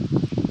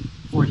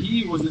 for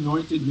he was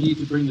anointed me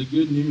to bring the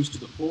good news to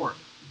the poor.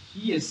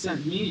 He has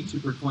sent me to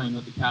proclaim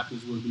that the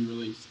captives will be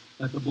released,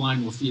 that the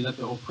blind will see, that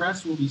the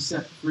oppressed will be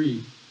set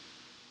free,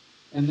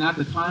 and that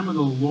the time of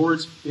the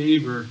Lord's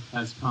favor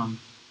has come."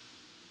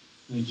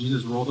 And then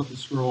Jesus rolled up the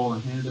scroll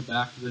and handed it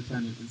back to the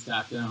attendant and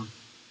sat down.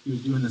 He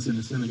was doing this in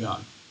the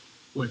synagogue,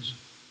 which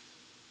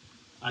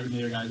I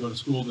maybe got to go to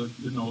school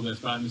to know this,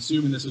 but I'm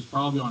assuming this was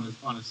probably on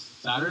a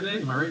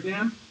Saturday. Am I right,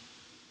 Dan?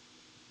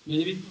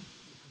 Maybe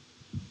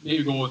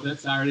go with it.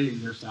 Saturday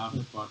is their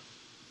Sabbath, but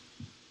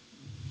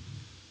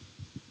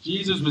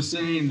Jesus was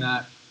saying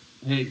that,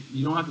 hey,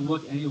 you don't have to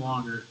look any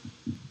longer.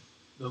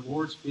 The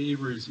Lord's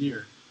favor is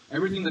here.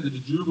 Everything that the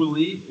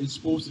Jubilee is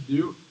supposed to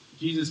do,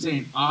 Jesus is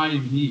saying, I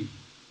am He.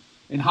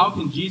 And how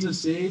can Jesus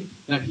say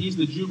that He's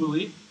the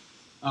Jubilee?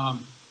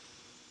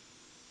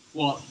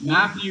 Well,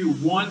 Matthew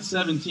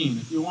 1:17.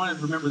 If you want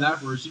to remember that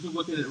verse, you can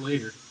look at it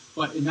later.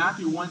 But in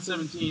Matthew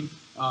 1:17,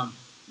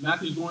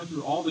 Matthew's going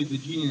through all the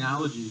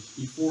genealogies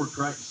before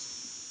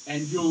Christ.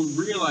 And you'll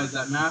realize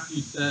that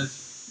Matthew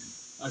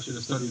says, I should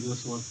have studied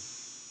this one.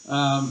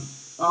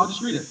 I'll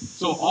just read it.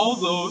 So all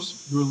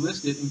those who are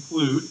listed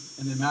include,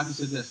 and then Matthew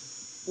says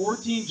this,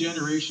 14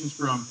 generations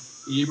from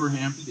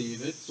Abraham to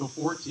David, so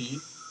 14,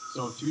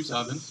 so 2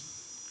 sevens.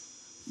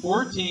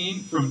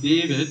 14 from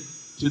David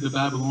to the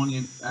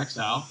Babylonian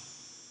exile,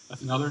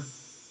 that's another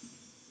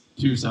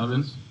 2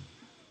 sevens.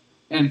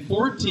 And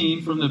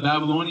 14 from the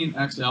Babylonian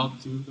exile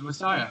to the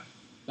Messiah,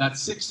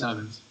 that's 6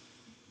 sevens.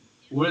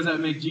 What does that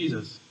make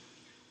Jesus?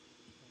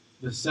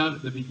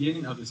 The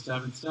beginning of the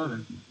 7th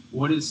seven.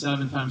 What is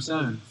 7 times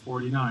 7?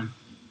 49.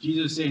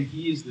 Jesus is saying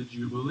He is the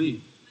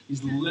Jubilee.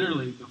 He's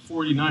literally the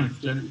 49th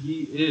generation.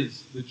 He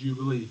is the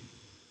Jubilee.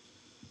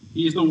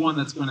 He's the one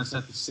that's going to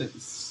set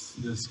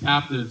the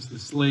captives, the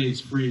slaves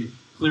free,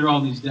 clear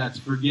all these debts,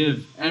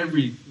 forgive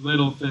every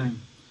little thing.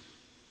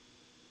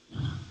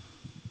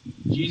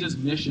 Jesus'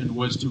 mission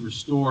was to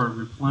restore,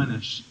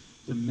 replenish,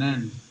 to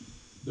mend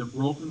the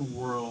broken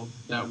world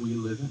that we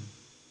live in.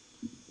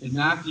 In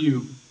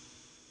Matthew,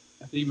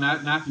 I think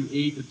Matthew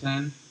 8 to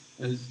 10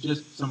 is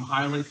just some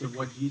highlights of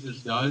what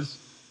Jesus does.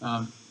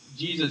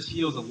 Jesus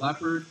heals a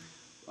leper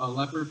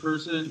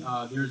person.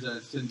 There's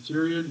a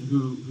centurion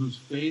whose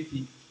faith,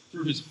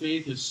 through his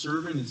faith, his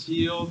servant is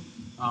healed.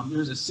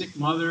 There's a sick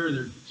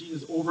mother.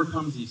 Jesus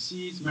overcomes these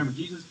seas. Remember,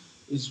 Jesus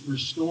is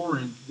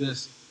restoring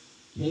this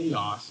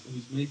chaos, and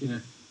he's making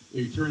it,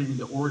 turning it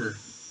into order.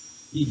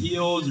 He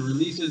heals, he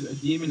releases a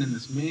demon in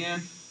this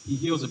man. He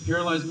heals a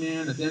paralyzed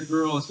man, a dead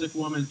girl, a sick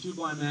woman, 2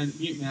 blind men,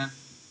 mute man.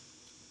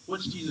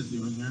 What's Jesus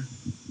doing here?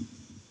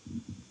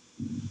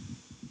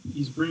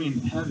 He's bringing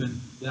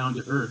heaven down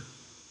to earth.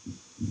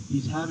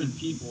 He's having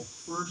people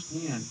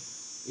firsthand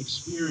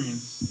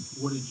experience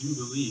what a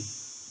Jubilee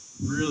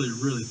really,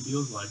 really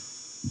feels like.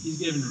 He's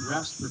giving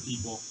rest for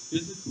people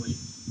physically.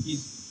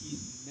 He's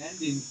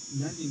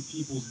mending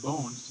people's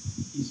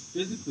bones. He's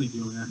physically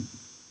doing it.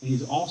 And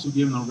he's also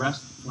giving them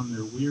rest from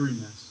their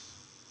weariness,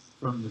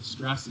 from the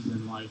stresses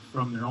in life,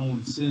 from their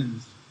own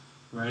sins,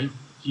 right?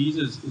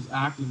 Jesus is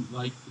acting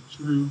like the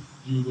true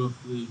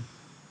Jubilee.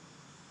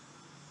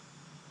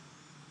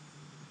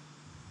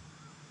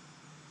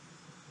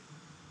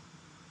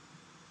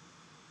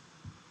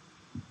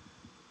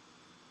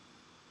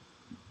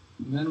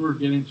 And then we're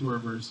getting to our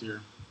verse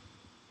here.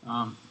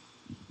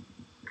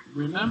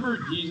 Remember,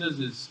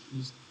 Jesus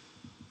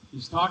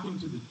he's talking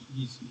to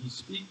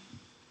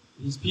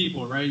his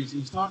people, right?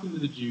 He's talking to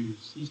the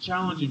Jews. He's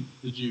challenging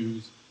the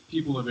Jews,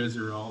 people of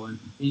Israel, and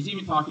he's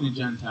even talking to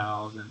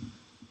Gentiles.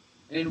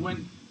 And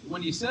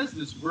when he says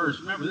this verse,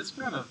 remember this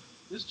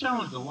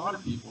challenged a lot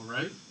of people,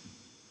 right?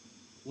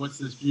 What's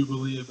this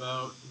Jubilee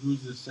about?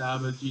 Who's the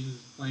Sabbath? Jesus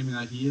is claiming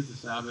that He is the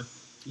Sabbath.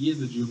 He is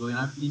the Jubilee.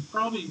 And he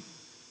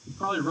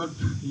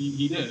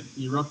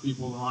rubbed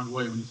people the wrong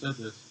way when he said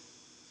this.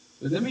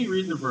 But let me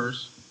read the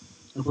verse.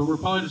 But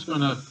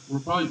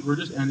we're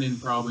just ending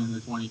probably in the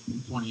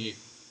 28th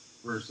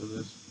verse of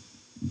this.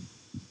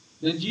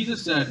 Then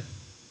Jesus said,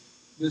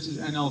 this is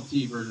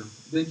NLT version.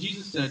 Then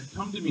Jesus said,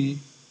 "Come to me,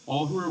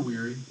 all who are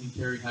weary and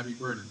carry heavy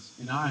burdens,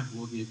 and I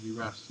will give you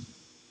rest."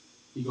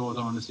 He goes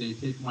on to say,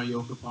 "Take my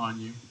yoke upon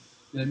you.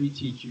 Let me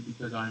teach you,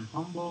 because I am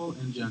humble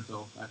and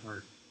gentle at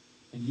heart,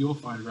 and you will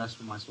find rest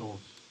for my souls.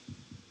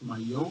 For my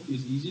yoke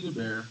is easy to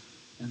bear,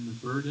 and the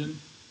burden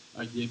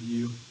I give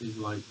you is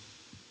light."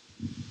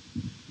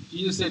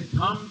 Jesus said,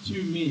 "Come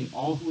to me,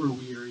 all who are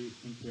weary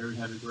and carry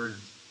heavy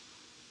burdens."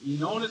 You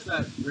notice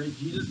that, right?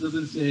 Jesus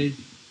doesn't say,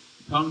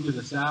 "Come to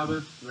the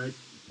Sabbath," right?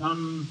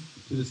 "Come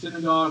to the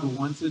synagogue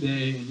once a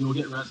day and you'll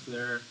get rest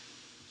there."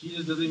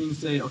 Jesus doesn't even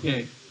say,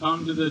 "Okay,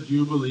 come to the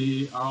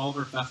Jubilee, all of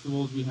our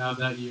festivals we have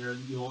that year,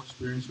 and you'll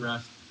experience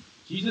rest."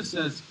 Jesus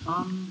says,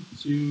 "Come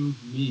to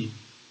me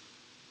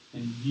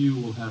and you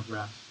will have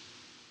rest."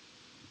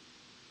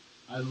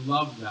 I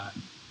love that.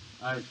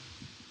 I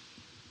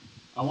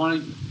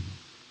want to,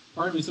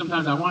 pardon me,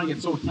 sometimes I want to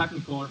get so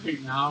technical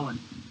right now, and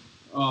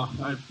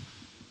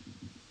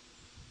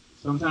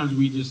sometimes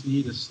we just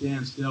need to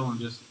stand still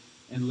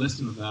and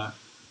listen to that.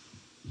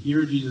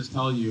 Hear Jesus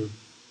tell you,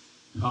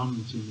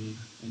 "Come to me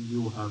and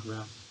you will have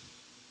rest."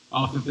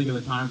 I often think of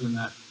the times in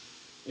that,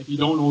 if you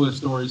don't know the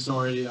story,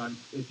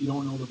 if you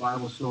don't know the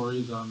Bible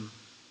stories, I'm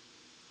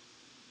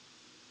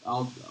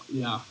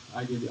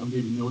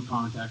giving no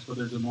context, but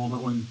there's a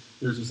moment when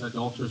there's this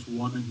adulterous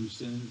woman who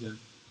sins, and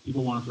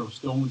people want to throw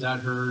stones at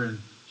her, and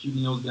she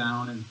kneels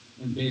down,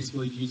 and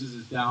basically Jesus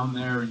is down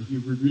there, and he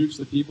rebukes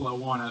the people that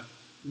want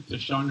to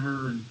shun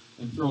her and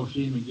throw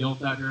shame and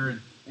guilt at her,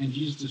 and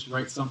Jesus just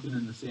writes something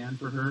in the sand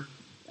for her.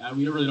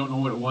 We really don't know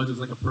what it was. It was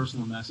like a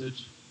personal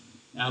message.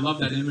 And I love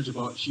that image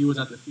about she was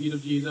at the feet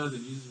of Jesus,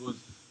 and Jesus was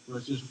where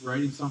it's just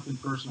writing something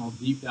personal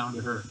deep down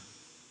to her.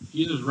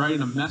 Jesus was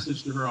writing a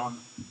message to her on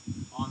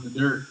the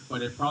dirt,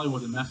 but it probably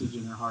was a message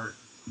in her heart.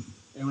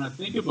 And when I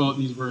think about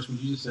these verses, when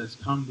Jesus says,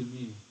 "Come to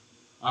me,"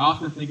 I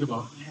often think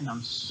about, man,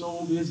 I'm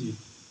so busy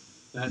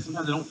that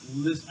sometimes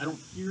I don't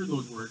hear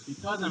those words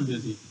because I'm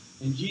busy.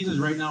 And Jesus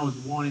right now is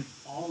wanting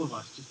all of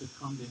us just to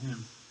come to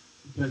him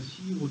because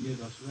he will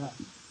give us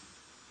rest.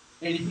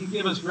 And he can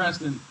give us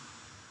rest, and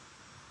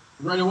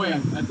right away I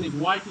think,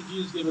 why could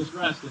Jesus give us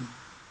rest? And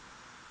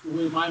the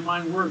way my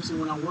mind works, and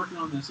when I'm working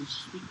on this, it's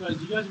just because,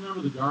 do you guys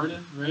remember the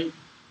garden, right?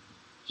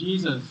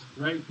 Jesus,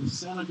 right, the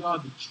Son of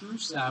God, the true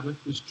Sabbath,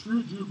 this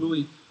true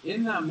Jubilee,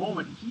 in that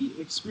moment, he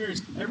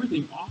experienced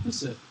everything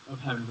opposite of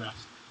having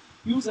rest.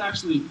 He was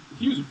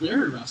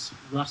very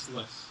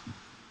restless.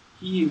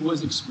 He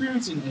was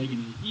experiencing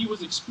agony. He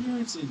was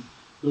experiencing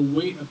the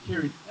weight of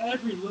carrying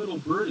every little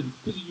burden,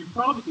 because you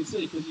probably could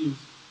say, because he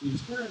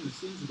was carrying the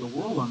sins of the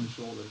world on his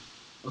shoulders.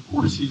 Of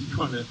course he's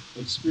going to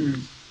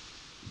experience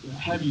the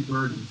heavy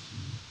burdens.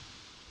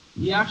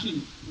 He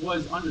actually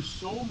was under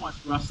so much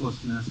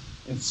restlessness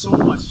and so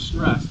much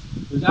stress,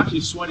 he was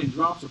actually sweating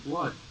drops of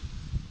blood.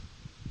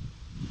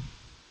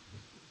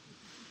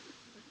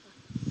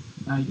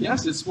 Now, I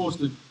guess it's supposed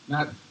to,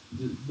 that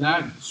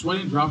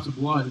sweating drops of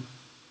blood,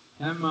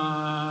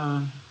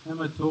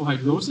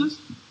 hematohydrosis,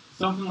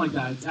 something like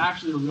that. It's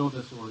actually a real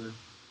disorder.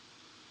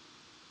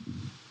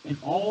 And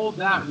all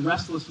that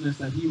restlessness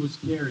that he was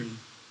carrying,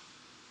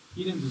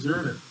 he didn't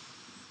deserve it.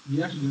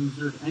 He actually didn't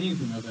deserve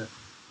anything of it.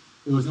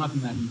 It was nothing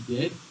that he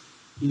did.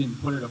 He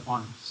didn't put it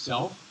upon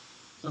himself.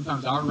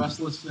 Sometimes our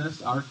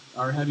restlessness, our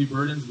heavy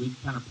burdens, we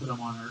kind of put them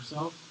on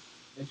ourselves.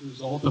 It's a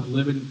result of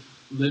living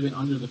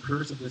under the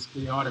curse of this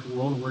chaotic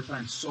world, and we're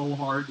trying so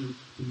hard to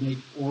make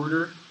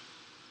order,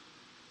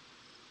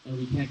 and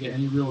we can't get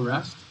any real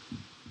rest.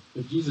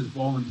 But Jesus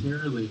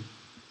voluntarily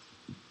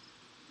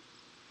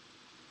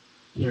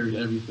carried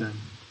everything.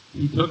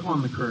 He took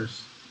on the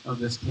curse of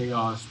this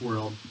chaos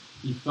world.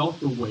 He felt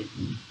the weight.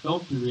 He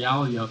felt the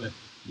reality of it.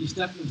 He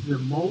stepped into the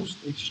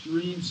most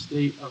extreme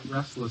state of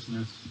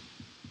restlessness.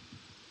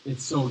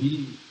 It's so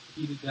he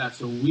did that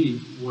so we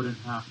wouldn't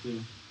have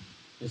to.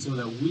 It's so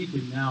that we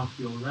can now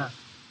feel rest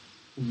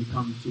when we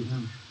come to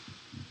him.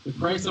 The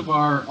price of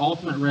our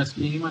ultimate rest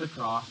came at a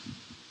cost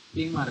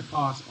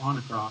on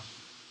a cross.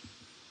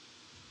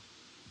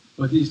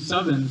 But these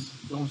sevens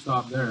don't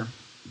stop there.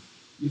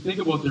 You think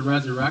about the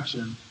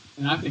resurrection,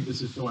 and I think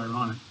this is so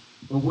ironic.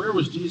 But where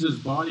was Jesus'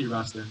 body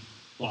resting?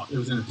 Well, it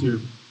was in a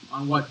tomb.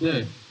 On what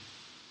day?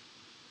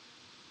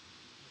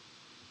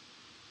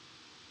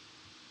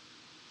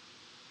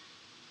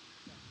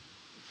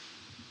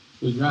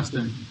 It was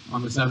resting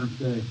on the seventh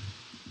day.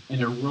 And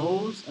it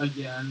rose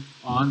again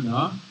on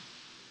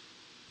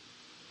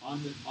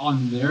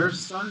their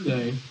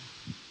Sunday,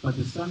 but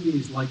the Sunday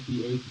is like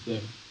the eighth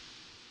day.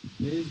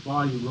 His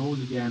body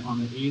rose again on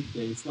the eighth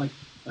day. It's like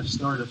a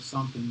start of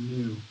something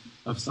new,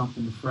 of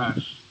something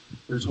fresh.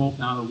 There's hope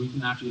now that we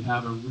can actually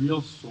have a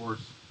real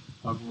source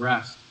of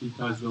rest,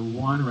 because the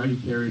one, right, who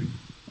carried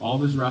all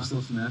this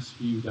restlessness,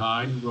 he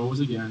died and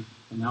rose again,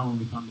 and now when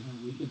we come to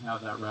him, we can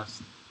have that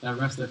rest that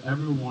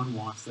everyone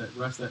wants, that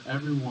rest that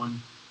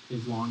everyone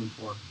is longing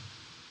for.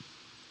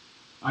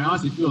 I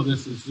honestly feel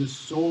this is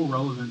just so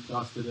relevant to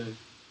us today.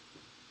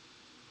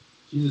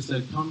 Jesus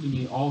said, "Come to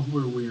me, all who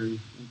are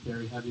weary and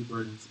carry heavy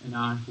burdens, and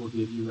I will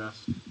give you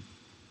rest."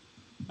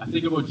 I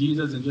think about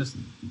Jesus and just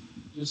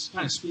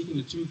kind of speaking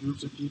to two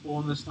groups of people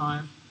in this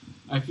time.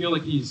 I feel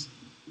like he's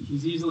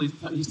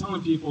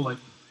telling people, like,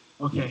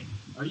 okay,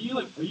 are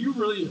you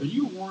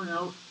worn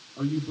out?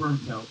 Are you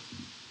burnt out?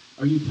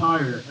 Are you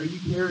tired? Are you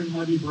carrying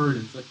heavy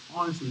burdens? Like,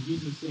 honestly,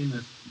 Jesus is saying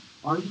this.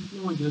 Are you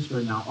feeling this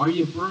right now? Are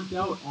you burnt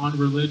out on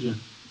religion?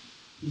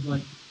 He's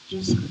like,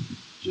 just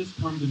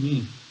come to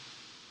me.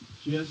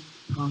 Just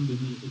come to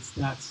me. It's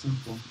that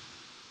simple.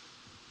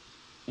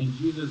 And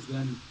Jesus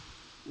then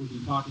would be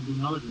talking to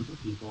another group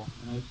of people.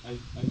 And I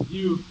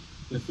view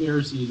the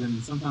Pharisees,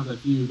 and sometimes I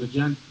view the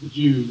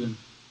Jews,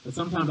 but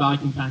sometimes I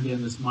can kind of get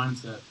in this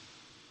mindset.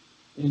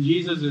 And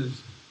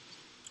Jesus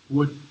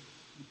would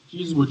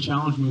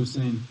challenge me with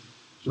saying,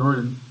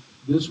 "Jordan,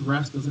 this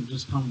rest doesn't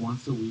just come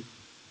once a week.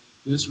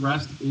 This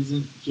rest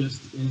isn't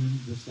just in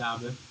the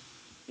Sabbath."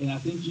 And I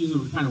think Jesus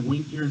would kind of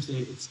wink here and say,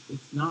 it's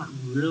not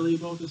really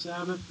about the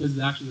Sabbath, because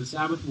actually the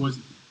Sabbath was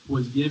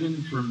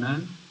given for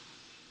men.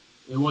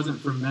 It wasn't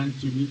for men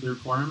to meet the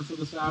requirements of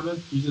the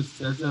Sabbath. Jesus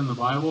says that in the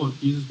Bible.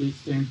 Jesus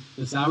basically saying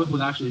the Sabbath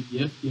was actually a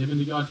gift given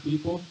to God's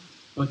people,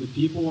 but the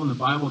people in the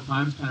Bible at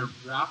times kind of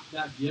wrapped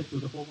that gift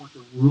with a whole bunch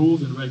of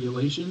rules and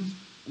regulations,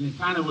 and it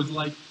kind of was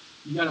like,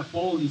 you got to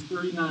follow these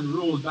 39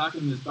 rules back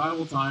in this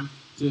Bible time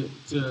to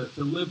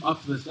live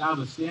up to the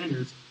Sabbath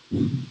standards.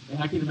 And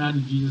I can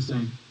imagine Jesus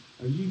saying,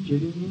 "Are you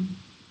kidding me?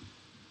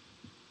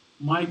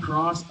 My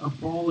cross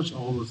abolished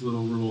all those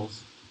little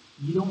rules.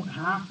 You don't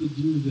have to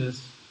do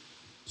this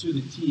to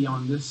the T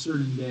on this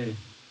certain day.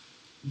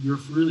 You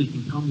freely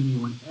can come to me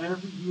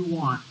whenever you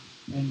want.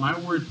 And my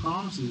word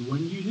promises,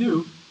 when you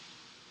do,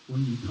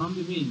 when you come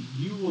to me,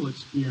 you will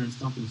experience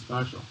something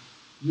special."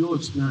 you'll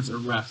experience a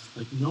rest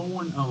like no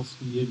one else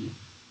can give you.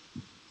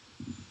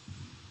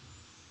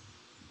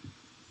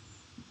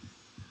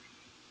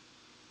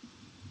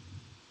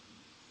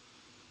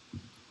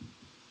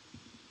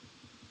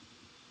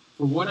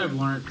 For what I've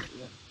learned,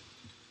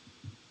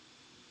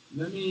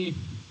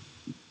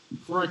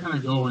 before I kind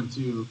of go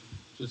into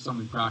just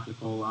something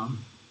practical, let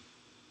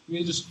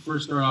me just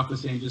first start off by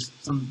saying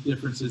just some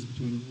differences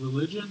between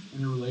religion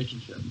and a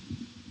relationship.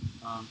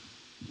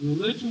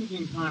 Religion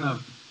can kind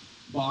of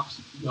box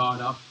God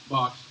up,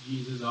 box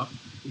Jesus up.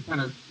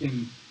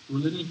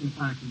 Religion can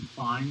kind of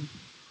confine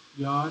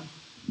God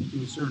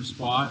into a certain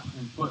spot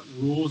and put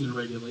rules and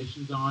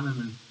regulations on him.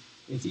 And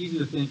it's easy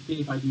to think, hey,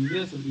 if I do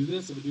this, if I do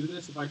this, if I do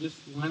this, if I just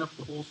line up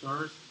the whole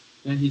stars,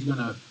 then he's going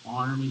to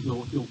honor me,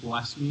 he'll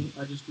bless me if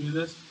I just do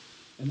this.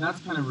 And that's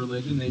kind of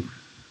religion.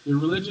 The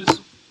religious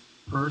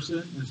person,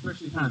 and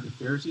especially kind of the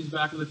Pharisees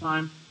back at the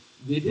time,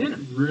 they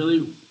didn't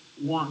really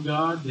want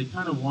God. They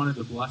kind of wanted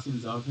the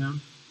blessings of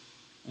him.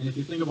 And if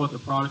you think about the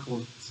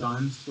prodigal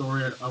son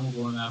story, I won't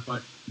go into that,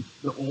 but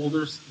the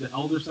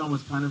elder son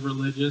was kind of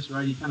religious,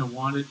 right? He kind of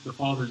wanted the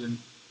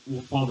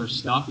father's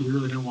stuff. He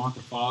really didn't want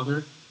the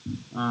father.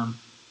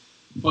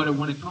 But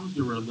when it comes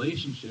to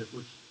relationship,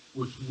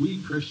 which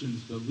we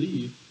Christians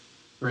believe,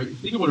 right?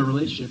 Think about a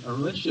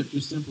relationship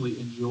just simply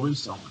enjoys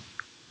someone,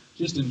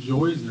 just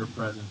enjoys their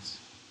presence.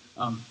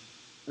 A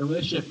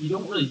relationship, you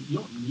don't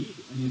need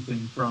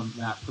anything from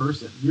that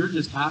person. You're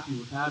just happy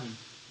with having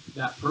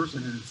that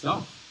person in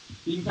itself.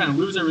 You can kind of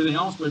lose everything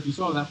else, but if you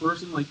saw that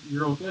person, like,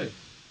 you're okay,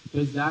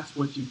 because that's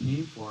what you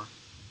came for.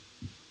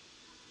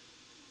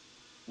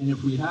 And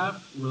if we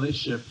have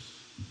relationships,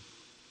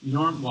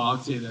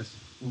 I'd say this: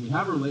 when we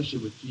have a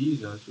relationship with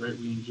Jesus, right,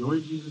 we enjoy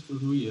Jesus for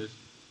who he is.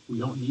 We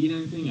don't need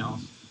anything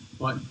else.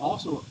 But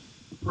also,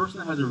 a person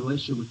that has a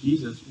relationship with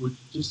Jesus would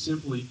just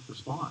simply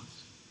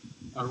responds.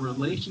 A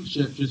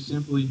relationship just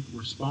simply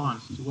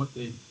responds to what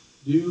they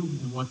do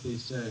and what they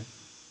say.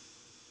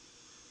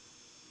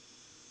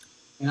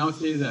 And I would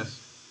say this: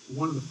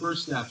 one of the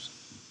first steps,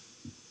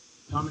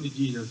 coming to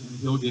Jesus, and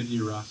he'll give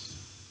you rest.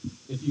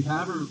 If you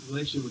have a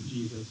relationship with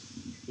Jesus,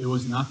 it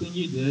was nothing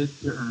you did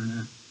to earn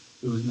it.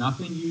 It was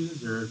nothing you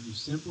deserved. You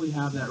simply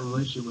have that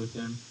relationship with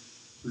him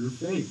through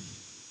faith.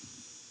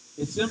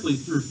 It's simply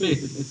through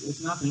faith.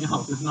 It's nothing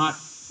else. It's not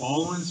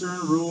following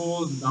certain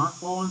rules, not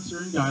following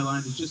certain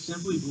guidelines. It's just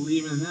simply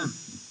believing in him.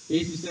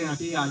 Basically saying,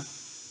 okay,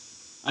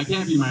 I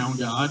can't be my own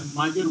God.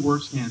 My good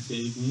works can't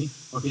save me.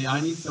 Okay,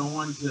 I need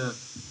someone to...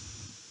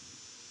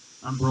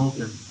 I'm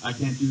broken. I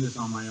can't do this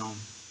on my own.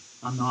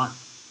 I'm not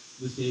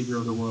the Savior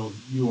of the world.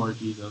 You are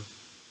Jesus.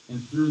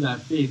 And through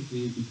that faith,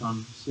 they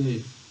become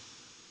saved.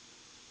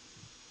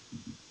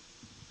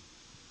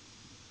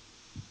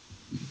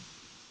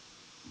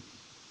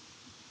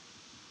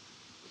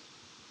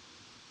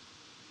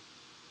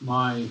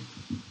 My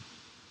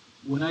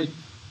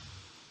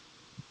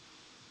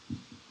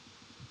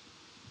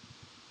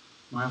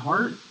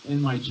heart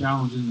and my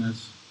challenge in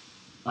this,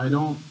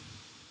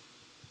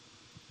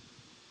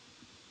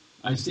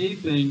 I say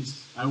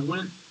things, I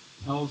wouldn't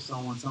tell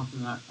someone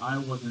something that I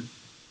wasn't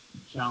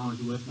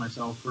challenged with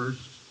myself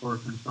first, or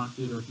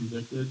confronted or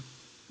convicted.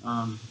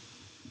 And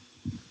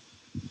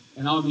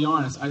I'll be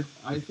honest, I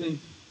think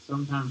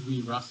sometimes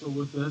we wrestle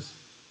with this.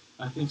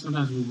 I think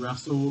sometimes we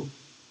wrestle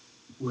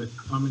with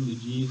coming to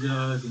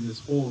Jesus and this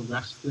whole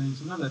rest thing.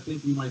 Sometimes I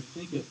think we might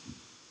think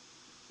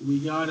we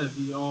gotta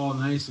be all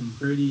nice and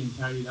pretty and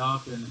tidied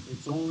up, and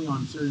it's only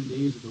on certain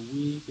days of the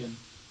week. And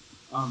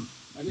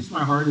I guess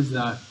my heart is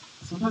that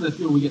sometimes I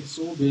feel we get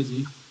so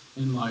busy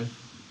in life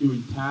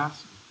doing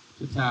task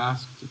to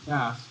task to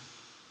task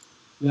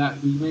that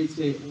we may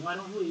say, well, I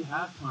don't really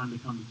have time to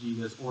come to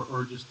Jesus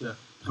or just to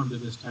come to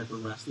this type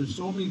of rest. There's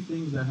so many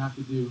things that I have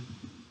to do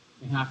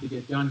and have to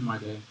get done in my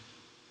day.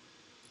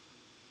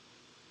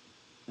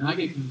 And I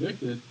get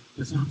convicted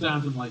because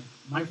sometimes I'm like,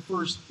 my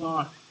first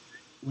thought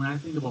when I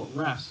think about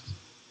rest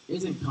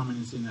isn't coming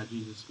and sitting at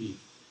Jesus' feet.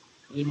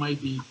 It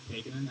might be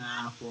taking a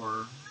nap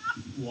or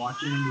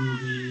watching a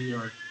movie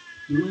or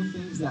doing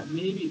things that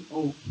may be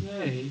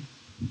okay,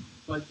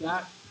 but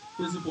that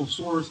physical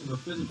source of a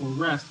physical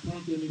rest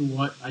can't give me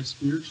what I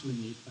spiritually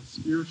need, a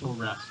spiritual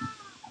rest.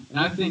 And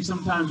I think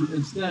sometimes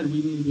instead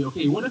we need to be,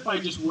 okay, what if I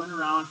just went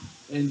around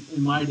in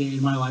my day,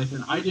 in my life,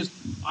 and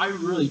I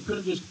really could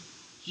have just,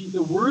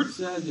 the word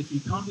says, if you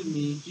come to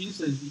me, Jesus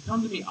says, if you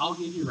come to me, I'll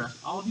give you rest.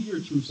 I'll be your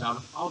true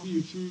Sabbath. I'll be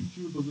your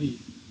true belief.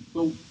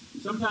 But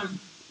sometimes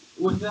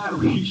with that,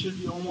 we should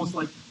be almost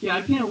like, yeah,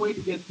 I can't wait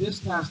to get this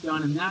task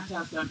done and that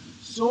task done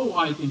so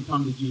I can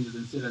come to Jesus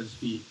and sit at his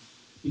feet.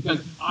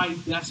 Because I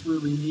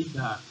desperately need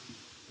that.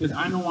 Because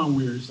I know I'm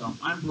wearisome.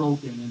 I'm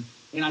broken.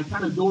 And I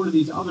kind of go to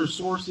these other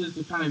sources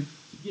to kind of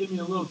give me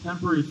a little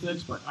temporary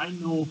fix. But I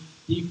know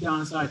deep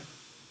down inside,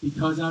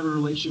 because I have a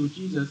relationship with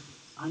Jesus,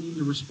 I need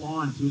to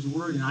respond to his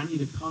word. And I need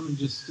to come and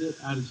just sit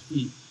at his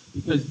feet.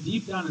 Because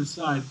deep down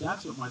inside,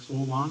 that's what my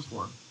soul longs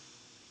for.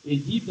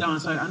 And deep down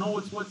inside, I know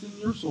what's in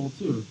your soul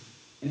too.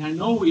 And I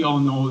know we all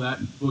know that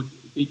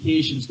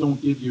vacations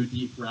don't give you a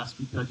deep rest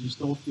because you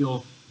still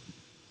feel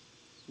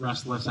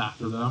restless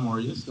after them, or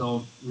you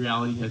still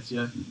reality hits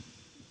you.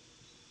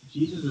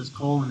 Jesus is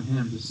calling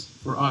him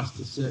for us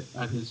to sit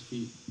at his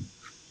feet.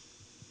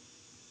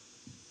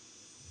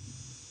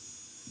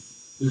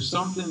 There's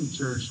something,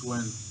 church,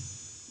 when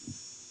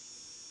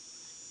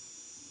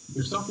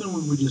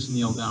we just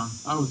kneel down.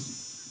 I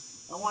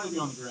want to be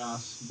on the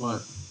grass,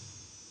 but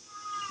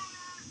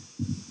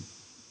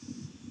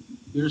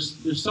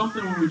there's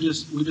something when we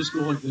just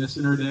go like this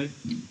in our day.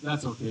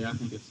 That's okay. I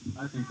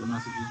think the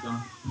message is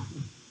done.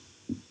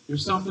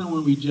 There's something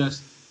when we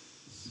just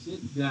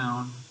sit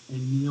down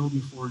and kneel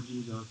before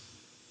Jesus.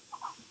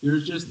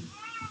 There's just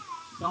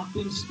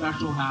something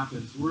special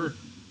happens.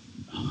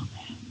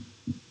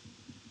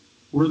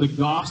 Where the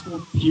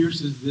gospel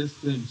pierces this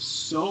thing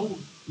so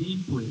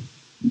deeply,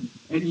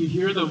 and you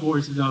hear the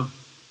voices of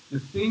the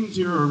things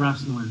you're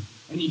wrestling,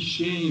 any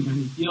shame,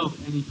 any guilt,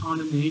 any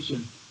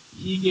condemnation.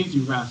 He gives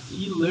you rest.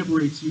 He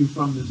liberates you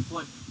from this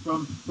place,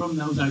 from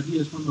those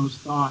ideas, from those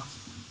thoughts.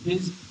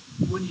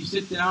 When you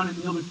sit down and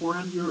kneel before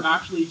him, you're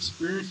actually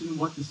experiencing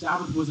what the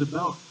Sabbath was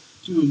about,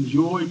 to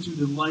enjoy, to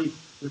delight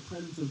the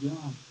presence of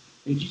God.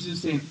 And Jesus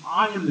is saying,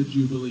 I am the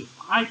Jubilee.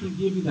 I can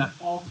give you that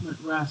ultimate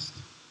rest.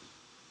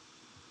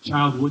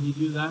 Child, would you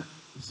do that?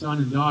 Son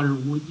and daughter,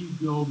 would you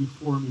go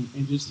before me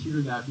and just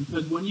hear that?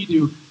 Because when you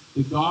do,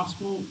 the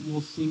gospel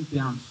will sink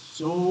down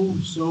so,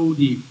 so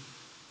deep.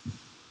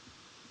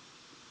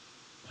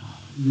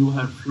 You'll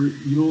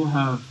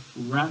have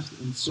rest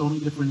in so many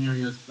different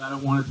areas that I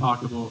want to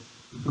talk about.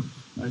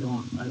 I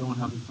don't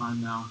have the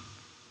time now.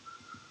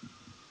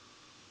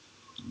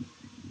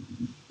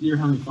 Dear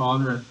Heavenly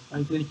Father,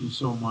 I thank you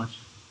so much.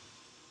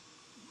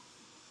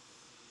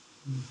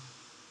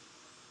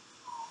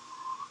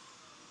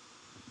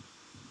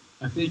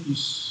 I thank you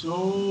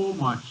so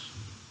much.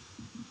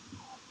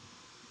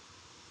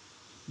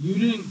 You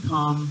didn't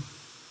come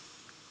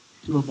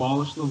to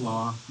abolish the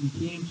law. You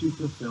came to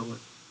fulfill it.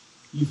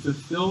 You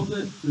fulfilled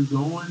it through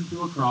going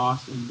to a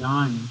cross and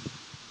dying.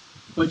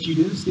 But you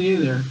didn't stay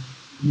there.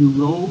 You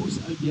rose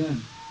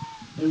again.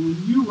 And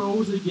when you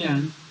rose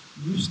again,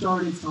 you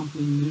started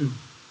something new.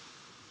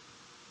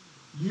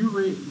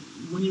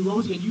 When you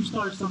rose again, you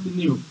started something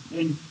new.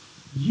 And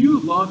you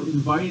love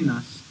inviting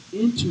us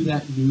into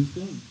that new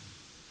thing.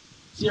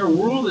 See, our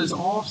world is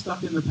all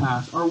stuck in the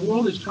past. Our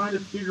world is trying to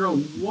figure out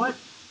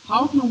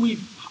how can we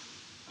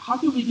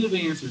give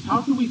answers?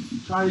 How can we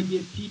try to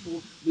give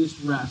people this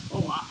rest?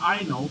 Oh,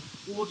 I know.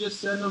 We'll just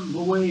send them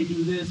away,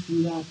 do this,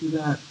 do that, do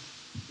that.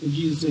 And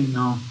Jesus saying,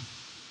 no.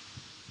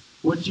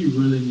 What you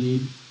really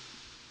need,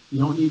 you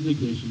don't need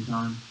vacation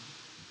time.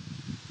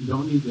 You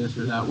don't need this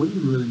or that. What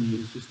you really need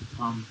is just to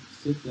come,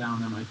 sit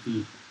down at my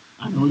feet.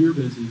 I know you're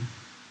busy.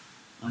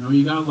 I know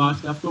you got a lot of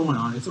stuff going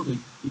on. It's okay.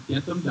 You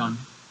get them done.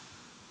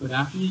 But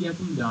after you get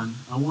them done,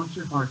 I want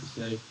your heart to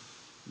say,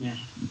 man,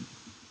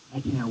 I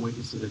can't wait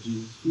to sit at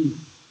Jesus' feet.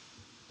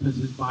 Because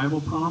his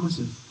Bible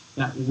promises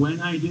that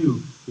when I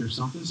do, there's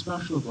something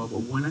special about it.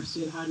 But when I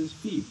sit at his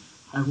feet,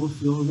 I will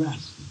feel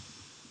rest.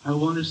 I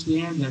will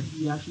understand that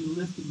he actually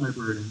lifted my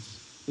burdens.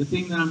 The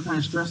thing that I'm kind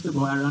of stressed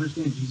about, I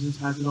understand Jesus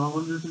has it all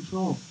under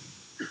control.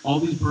 All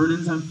these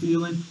burdens I'm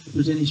feeling, if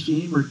there's any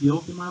shame or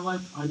guilt in my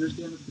life, I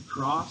understand that the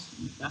cross,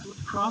 that's what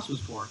the cross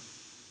was for.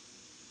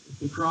 If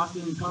the cross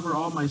didn't cover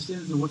all my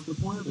sins, then what's the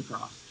point of the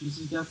cross?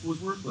 Jesus' death was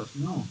worthless.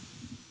 No.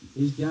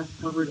 His death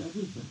covered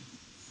everything.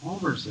 All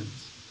of our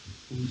sins.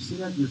 When we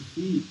sit at your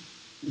feet,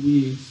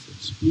 we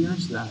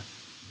experience that.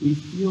 We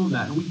feel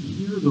that. And we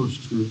hear those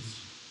truths.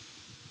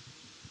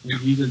 And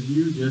Jesus,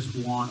 you just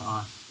want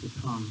us to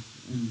come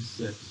and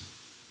sit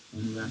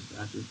and rest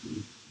at your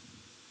feet.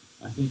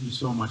 I thank you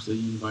so much that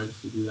you invite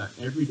us to do that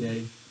every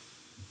day,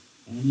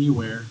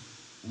 anywhere,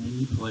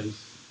 any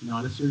place.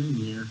 Not a certain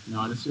year,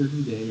 not a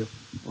certain day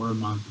or a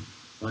month,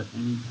 but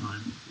any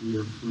time. We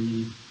are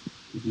free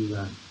to do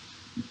that.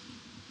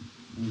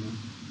 Amen.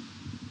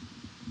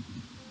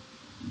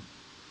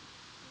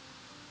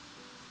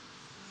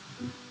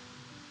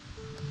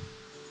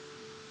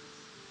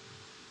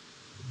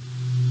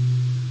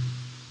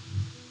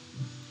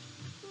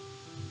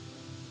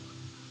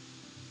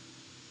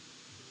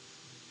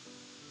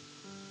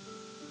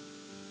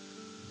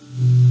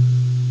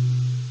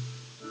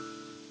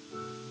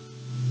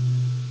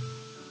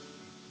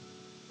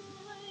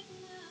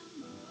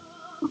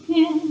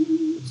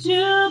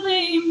 To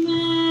be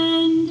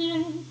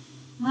mended,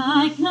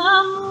 I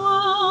come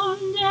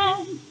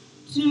wounded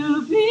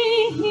to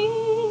be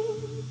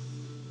healed,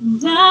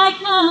 and I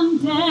come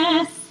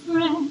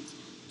desperate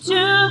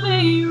to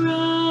be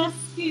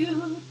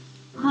rescued.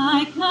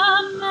 I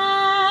come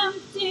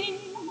empty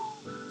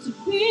to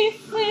be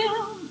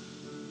filled,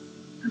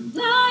 and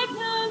I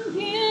come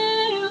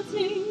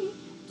guilty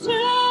to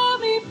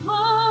be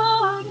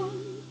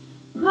pardoned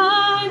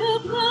by the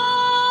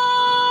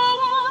blood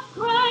of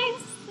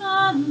Christ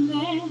the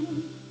Lamb.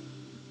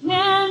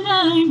 And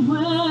I'm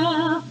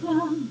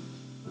welcome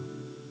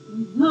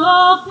with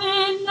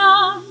open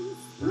arms,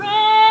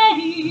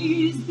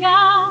 praise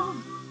God,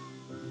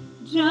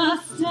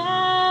 just as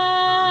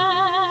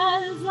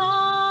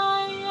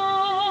I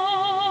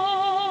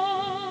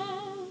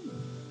am.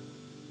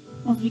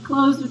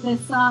 close with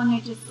this song, I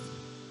just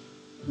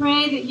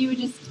pray that you would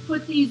just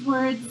put these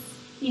words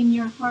in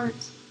your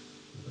heart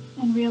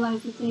and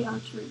realize that they are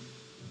true.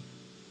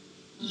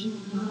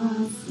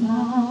 Just as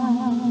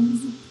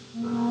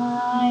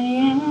I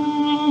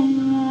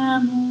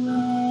am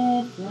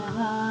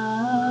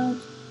without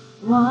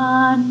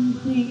one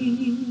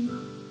plea,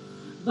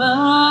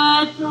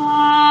 but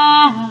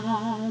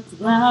that the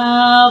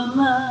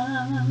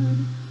blood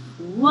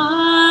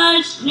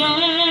was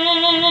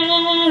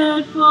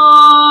shed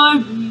for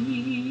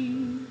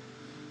me,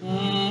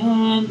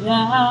 and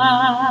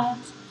that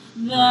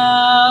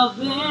thou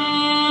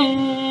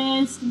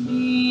bidst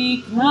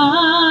me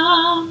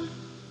come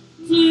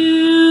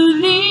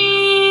to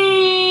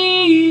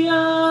thee, O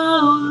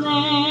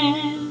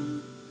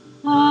Lamb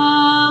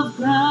of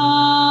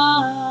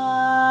God,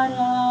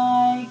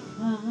 I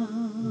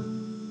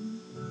come.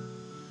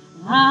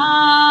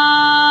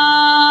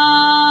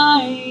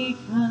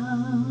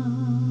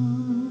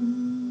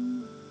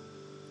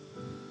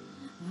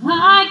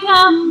 I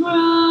come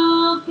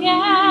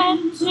broken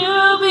to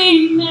be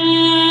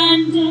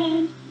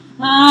mended.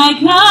 I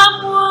come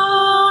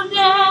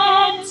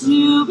wounded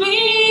to be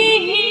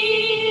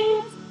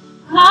healed.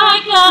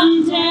 I come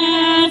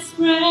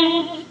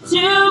desperate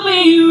to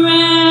be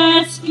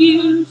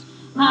rescued.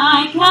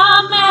 I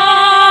come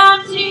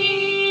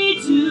empty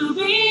to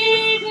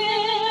be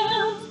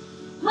filled.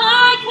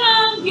 I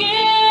come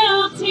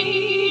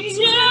guilty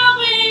to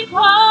be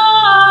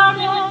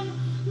pardoned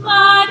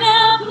by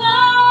the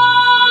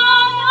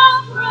blood of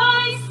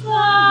Christ the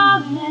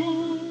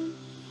Lamb,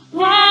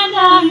 and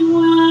I'm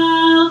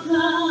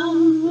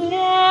welcome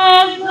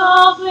with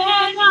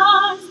open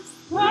arms.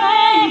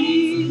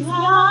 Praise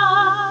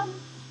God,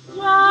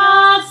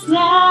 just as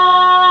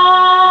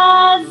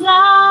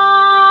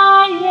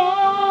I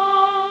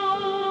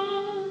am,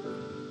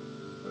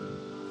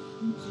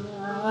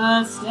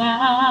 just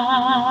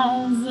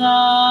as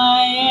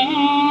I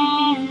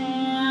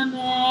am,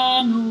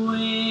 and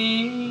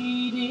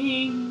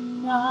waiting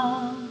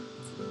not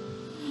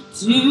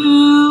to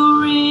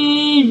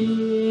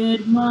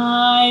rid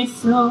my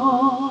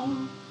soul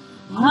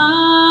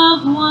of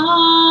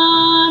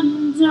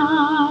one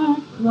dark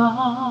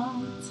blot,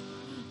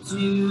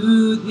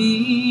 to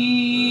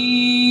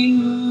thee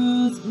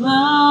whose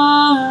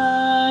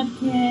blood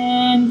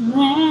can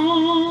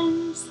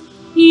cleanse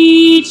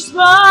each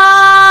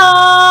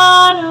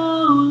spot, O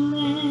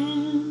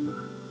Lamb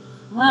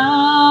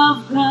of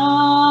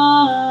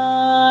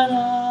God,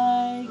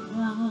 I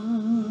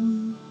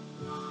come.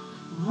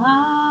 I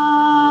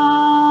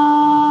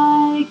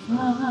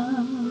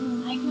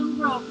come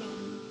broken.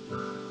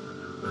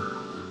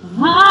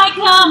 I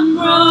come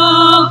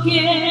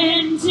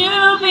broken to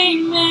be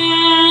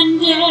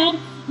mended.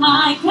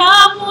 I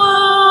come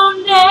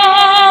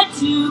wounded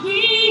to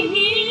be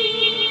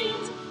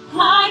healed.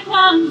 I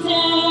come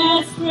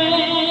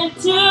desperate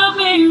to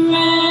be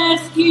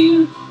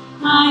rescued.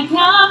 I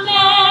come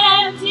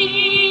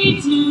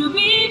empty to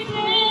be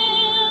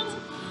filled.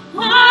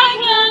 I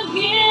come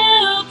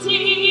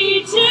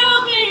guilty to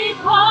be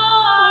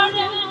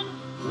pardoned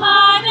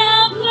by the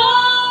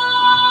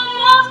blood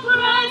of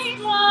Christ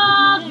the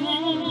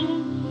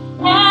Lamb,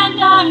 and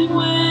I'm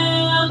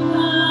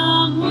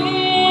welcome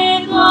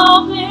with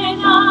open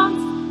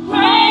arms.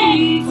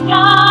 Praise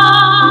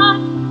God,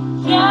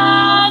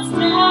 just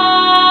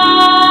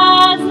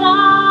as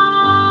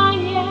I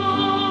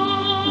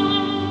am,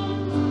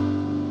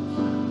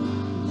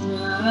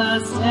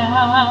 just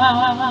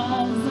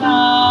as I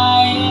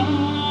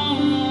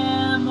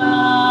am. I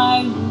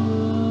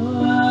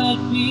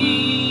would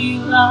be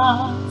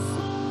lost,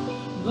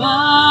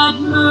 but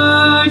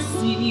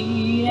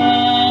mercy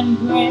and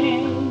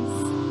grace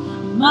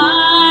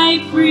my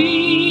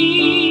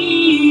freedom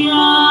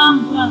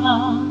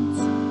brought,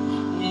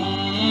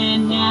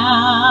 and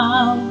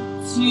now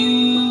to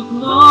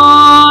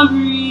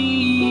glory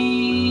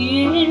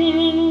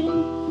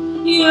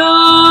in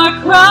your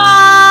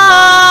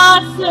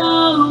cross, O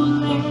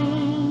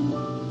Lamb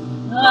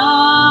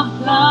of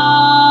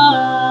God,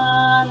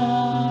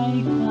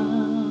 I come.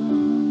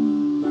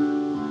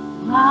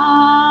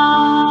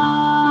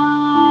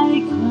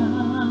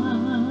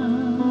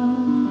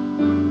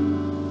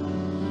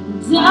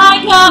 I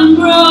come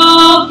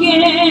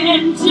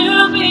broken to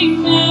be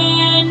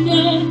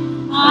mended.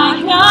 I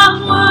come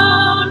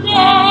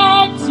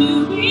wounded to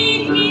be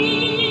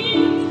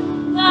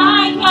healed. I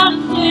come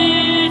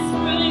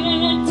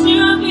desperate to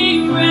be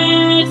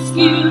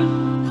rescued.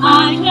 I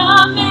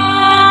come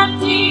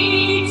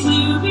empty to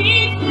be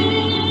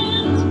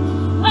filled.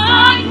 I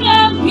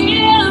come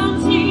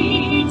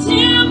guilty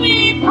to be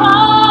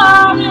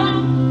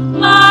pardoned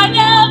by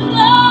the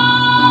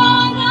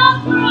blood of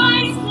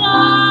Christ the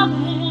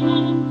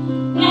Lamb,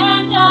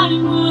 and I'm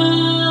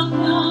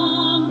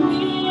welcome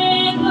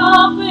with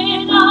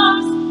open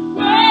arms.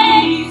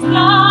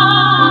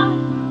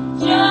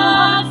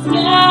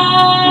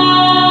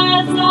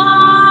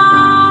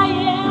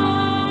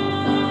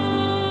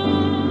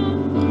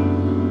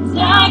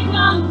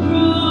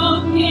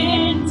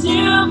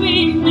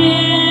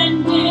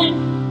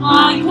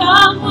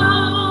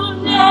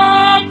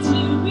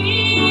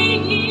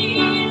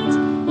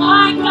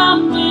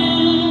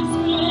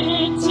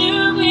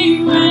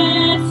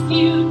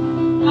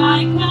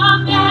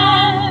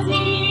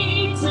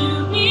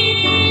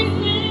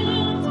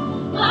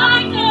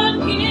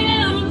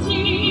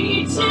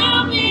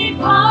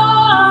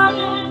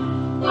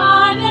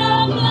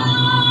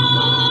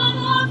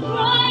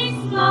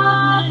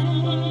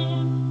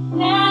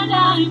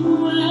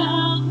 I'm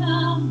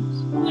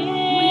welcomed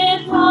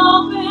with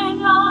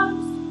open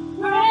arms.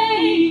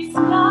 Praise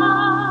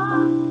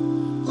God,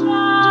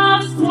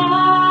 just as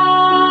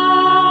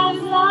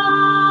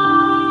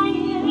I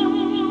am.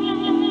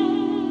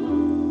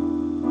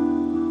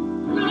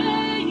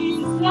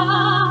 Praise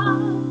God,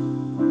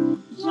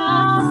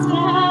 just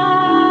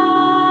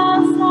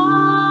as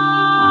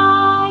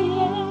I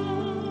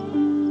am.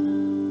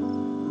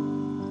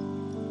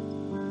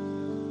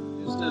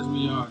 Just as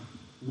we are,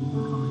 we can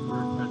come into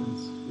your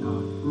presence,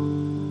 God.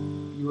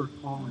 You are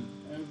calling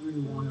every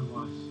one of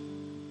us.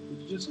 Would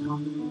you just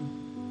come to me?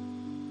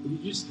 Would you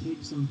just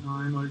take some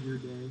time out of your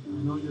day? I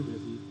know you're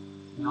busy,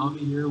 and I'll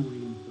be here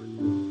waiting for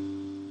you.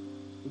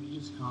 Would you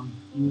just come?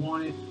 You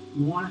want it?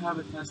 You want to have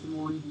a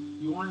testimony?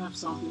 You want to have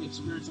something,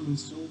 experience something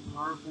so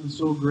powerful and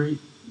so great?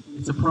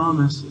 It's a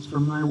promise. It's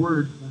from my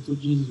word. That's what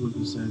Jesus would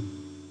be saying.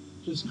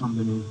 Just come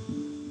to me.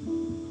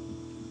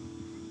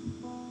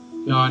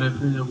 God, I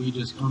pray that we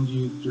just come to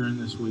you during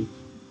this week.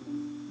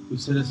 We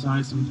set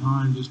aside some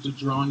time just to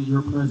draw into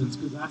your presence,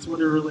 because that's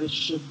what a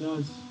relationship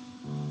does.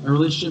 A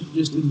relationship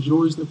just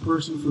enjoys the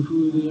person for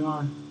who they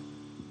are.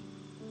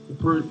 The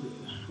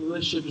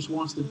relationship just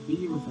wants to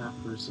be with that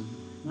person,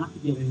 not to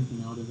get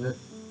anything out of it.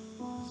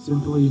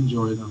 Simply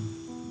enjoy them.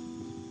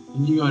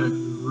 And you got a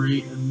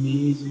great,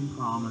 amazing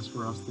promise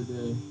for us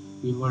today.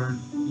 We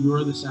learned you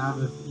are the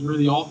Sabbath. You are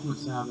the ultimate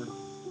Sabbath.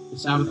 The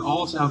Sabbath,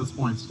 all Sabbaths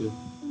points to.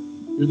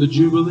 You're the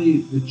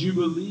Jubilee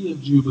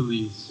of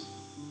Jubilees.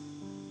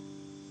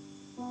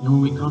 And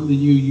when we come to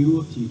you, you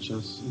will teach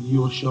us and you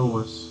will show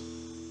us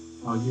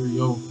how your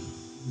yoke,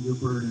 your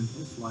burden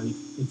is light,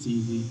 it's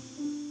easy.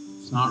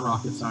 It's not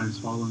rocket science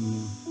following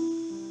you.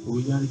 But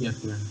we got to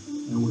get there.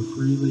 And we're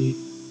freely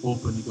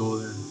open to go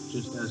there,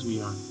 just as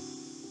we are.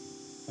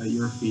 At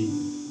your feet,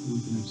 we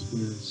can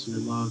experience your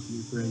love,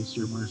 your grace,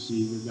 your mercy,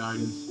 your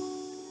guidance.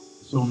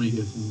 So many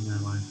good things in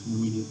our life,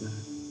 and we need that.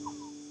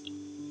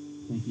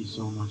 Thank you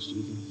so much,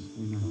 Jesus.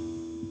 Amen.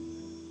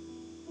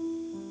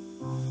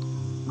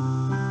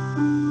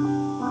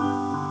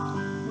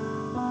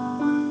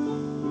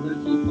 We're going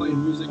to keep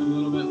playing music a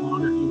little bit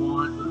longer if you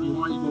want. If you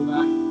want, you go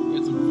back and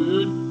get some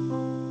food.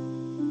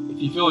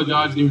 If you feel like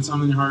God's doing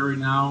something in your heart right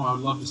now, I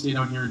would love to stay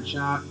down here and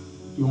chat.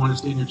 If you want to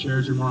stay in your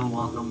chairs, you're more than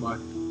welcome. But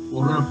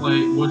we're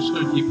just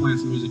going to keep playing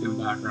some music in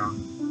the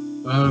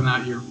background. But other than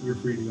that, you're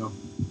free to go.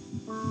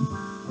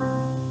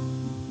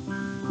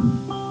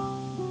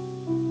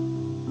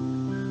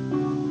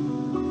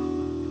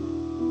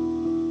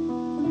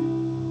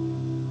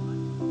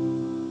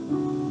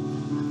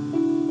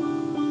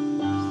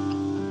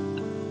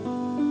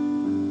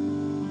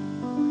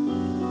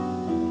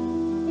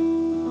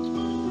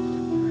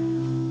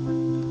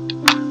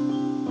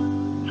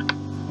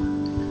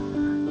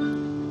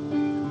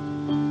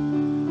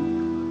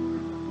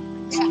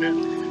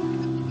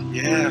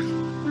 Yeah.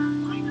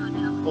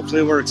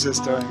 Hopefully it works this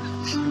time.